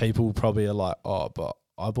 people probably are like, "Oh, but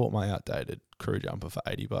I bought my outdated crew jumper for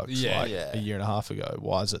 $80 Yeah. like Yeah. a year and a half ago.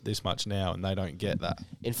 Why is it this much now?" And they don't get that.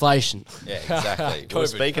 Inflation. Yeah, exactly. We were COVID,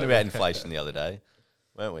 speaking COVID. about inflation the other day,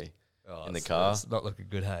 weren't we? Oh, In the it's- car. It's not looking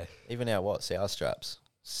good, hey. Even our sour straps,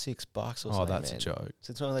 $6 or something. Oh, that's man. a joke.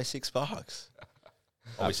 So it's only $6.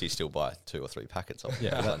 Obviously, still buy 2 or 3 packets of it. Yeah,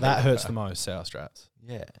 Because I that need hurts it. the most. Sour straps.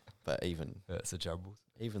 Yeah, but even It's a jumble.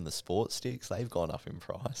 the sports sticks, they've gone up in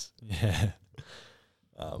price. Yeah.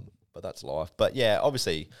 But that's life. But yeah,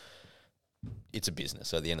 obviously, it's a business.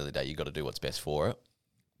 So at the end of the day, you got to do what's best for it.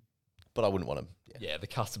 But I wouldn't want to. Yeah, the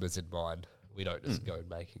customer's in mind. We don't just go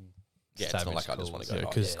making. Yeah, it's not savage like I just want to calls. go. Yeah,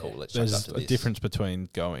 Oh, 'cause yeah, cool. Let's change There's up a to this. difference between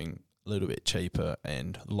going a little bit cheaper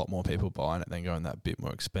and a lot more people buying it than going that bit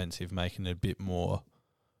more expensive, making it a bit more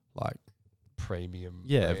like Premium.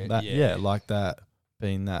 yeah, brand. that like that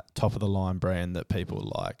being that top of the line brand that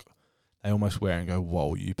people like. They almost wear and go,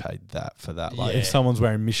 "Whoa, you paid that for that." Like Yeah. if someone's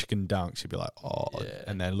wearing Michigan Dunks, you'd be like, "Oh," Yeah.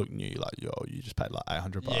 and they're looking at you like, "Yo, you just paid like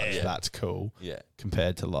 $800. Yeah. That's cool." Yeah.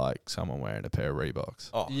 Compared to like someone wearing a pair of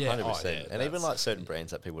Reeboks. Oh, Yeah. 100%. Oh, yeah, and even that's- like certain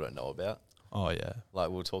brands that people don't know about. Oh yeah, Like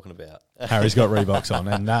we were talking about. Harry's got Reeboks on,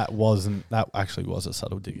 and that actually was a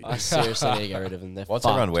subtle dig. I seriously need to get rid of them. They're What's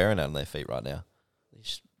fucked. everyone wearing on their feet right now? They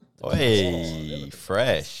just- Hey,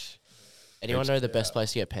 fresh. Anyone know the best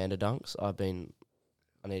place to get panda dunks? I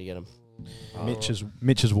need to get them.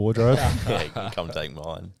 Mitch's wardrobe. Yeah, you can come take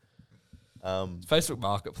mine. Facebook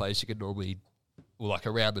Marketplace, you can normally, well, like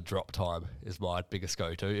around the drop time is my biggest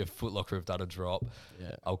go-to. If Foot Locker have done a drop,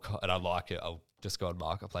 Yeah. and I like it, I'll just go on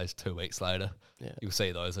Marketplace 2 weeks later. Yeah. You'll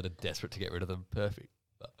see those that are desperate to get rid of them. Perfect.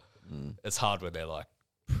 But it's hard when they're like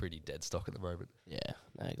pretty dead stock at the moment. Yeah.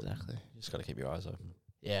 No, exactly. You just got to keep your eyes open.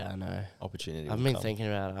 Yeah, I know. Opportunity. I've will been come. thinking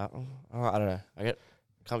about it. I don't know.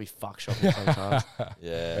 Can't be fuck shopping sometimes.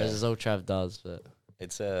 Yeah, Whereas it's all Trav does, but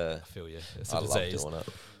it's I feel you. It's a I love disease. doing it.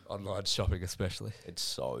 Online shopping especially. It's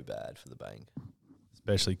so bad for the bank.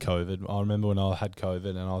 Especially COVID. I remember when I had COVID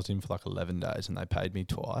and I was in for like 11 days and they paid me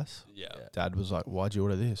twice. Yeah. Yeah. Dad was like, "Why'd you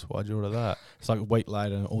order this? Why'd you order that?" It's like a week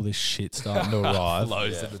later and all this shit starting to arrive.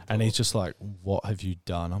 Flows Yeah. in the And door. he's just like, "What have you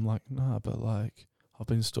done?" I'm like, "No, but like I've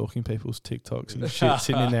been stalking people's TikToks and shit,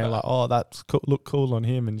 sitting in there like, oh, that's look cool on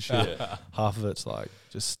him and shit." Yeah. Half of it's like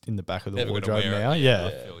just in the back of the Never gonna wardrobe wear it. now. Yeah. Yeah.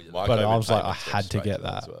 I feel you. My But I COVID was like, I payments went had to straight get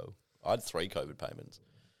that Oh, as well. I had 3 COVID payments.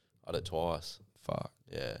 I had it twice. Fuck.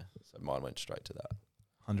 Yeah, so mine went straight to that.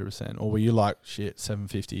 100%. Or were you like, shit,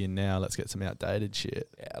 $750 in now, let's get some outdated shit?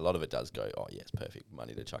 Yeah, a lot of it does go. Oh yes, perfect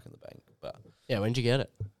money to chuck in the bank. But yeah, when'd you get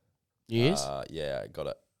it? New Year's? yeah, I got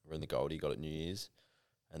it. We're in the Goldie. Got it New Year's,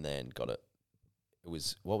 and then got it. It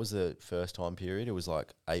was what was the first time period? It was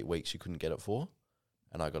like 8 weeks you couldn't get it for,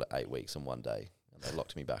 and I got it 8 weeks in one day, and they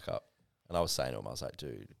locked me back up. And I was saying to them, I was like,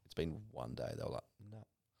 dude, it's been one day. They were like, no,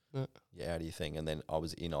 No. yeah, how do you think? And then I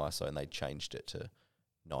was in ISO, and they changed it to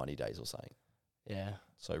 90 days or something. Yeah.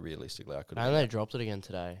 So realistically, I could. And they dropped it again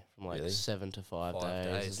today from like Really? 7 to 5 days. 5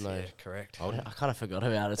 days. There's no, Yeah, correct. I would- I kind of forgot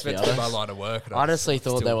about it, It's to be meant to be my honest. line of work. And I honestly I'm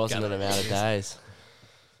thought still there wasn't an gathering amount of ideas. days.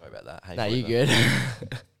 Sorry about that. Hay No, you fever.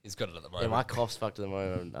 good. He's got it at the Yeah, moment. my cough's fucked at the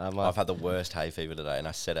moment. I've had the worst hay fever today, and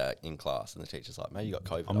I said it in class, and the teacher's like, "Mate, you got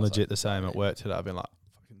COVID." I'm I was legit like, the same "No, at work today. I've been like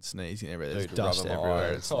fucking sneezing everywhere. There's Dude, dust rubbing my everywhere.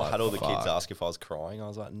 eyes. It's I like, had all the kids fuck. ask if I was crying. I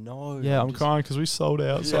was like, "No." Yeah, I'm just- crying because we sold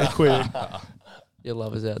out so quick. Your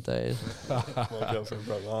love is out, Dave. My girlfriend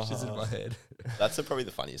broke. She's in my head. That's probably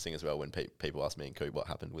the funniest thing as well when people ask me and Coop what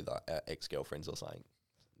happened with our ex-girlfriends or saying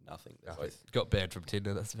nothing. They're both Got banned from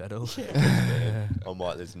Tinder. That's about all. I'm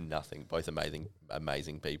like, there's nothing. Both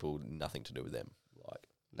amazing people. Nothing to do with them. Like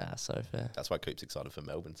Nah, so fair. that's why Coop's excited for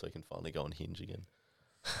Melbourne, so he can finally go on Hinge again.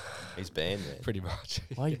 He's banned, man. Pretty much.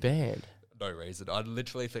 Why are you banned? No reason. I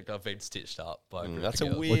literally think I've been stitched up by a group That's of a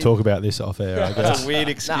girls. weird. We'll talk about this off air, I guess. That's a weird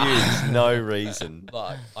excuse. No reason.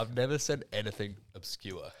 Like, I've never said anything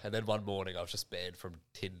obscure. And then one morning I was just banned from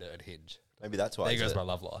Tinder and Hinge. Maybe that's why. There it's goes a- my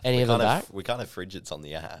love life. Any of them back? We can't have fridgets on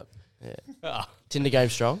the app. Yeah. Ah, Tinder game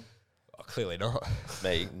strong? oh, clearly not.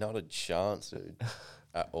 Me, not a chance, dude.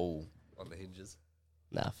 At all. On the hinges.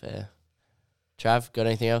 Nah, fair. Trav, got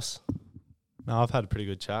anything else? No, I've had a pretty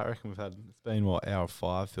good chat. I reckon we've had, it's been what, hour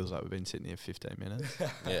 5? Feels like we've been sitting here 15 minutes.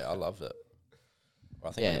 Yeah, I loved it.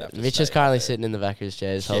 I think I'm Yeah, gonna have to Mitch stay is currently out there. sitting in the back of his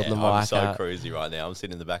chair, just holding the mic I'm so up. cruisy right now. I'm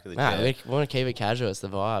sitting in the back of the Nah, chair. we want to keep it casual. It's the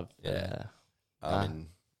vibe. Yeah.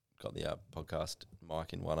 Got the podcast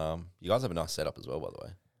mic in one arm. You guys have a nice setup as well, by the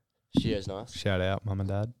way. Studio's nice. Shout out, mum and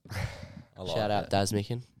dad. I like Shout out it. Daz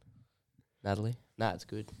Micken. Natalie. Nah, it's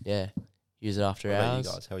good. Yeah. Use it after What about hours.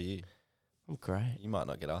 you guys? How are you? I'm great. You might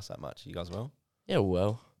not get asked that much. You guys well? Yeah,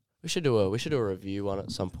 well. We should do a review one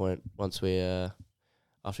at some point once we after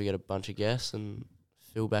we get a bunch of guests and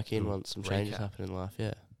fill back in once some changes Recap. happen in life.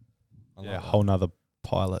 Yeah. I Yeah, like that. whole nother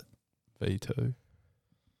pilot V2.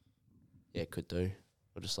 Yeah, could do.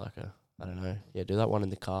 Or just like I don't know. Yeah, do that one in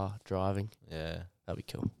the car driving. Yeah. That'd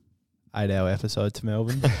be cool. 8-hour episode to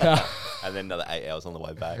Melbourne. And then another 8 hours on the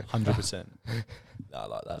way back. 100%. No, I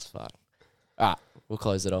like that. That's fine. All right, we'll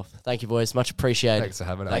close it off. Thank you, boys. Much appreciated. Thanks for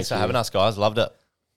having us. Thanks for having us, guys. Loved it.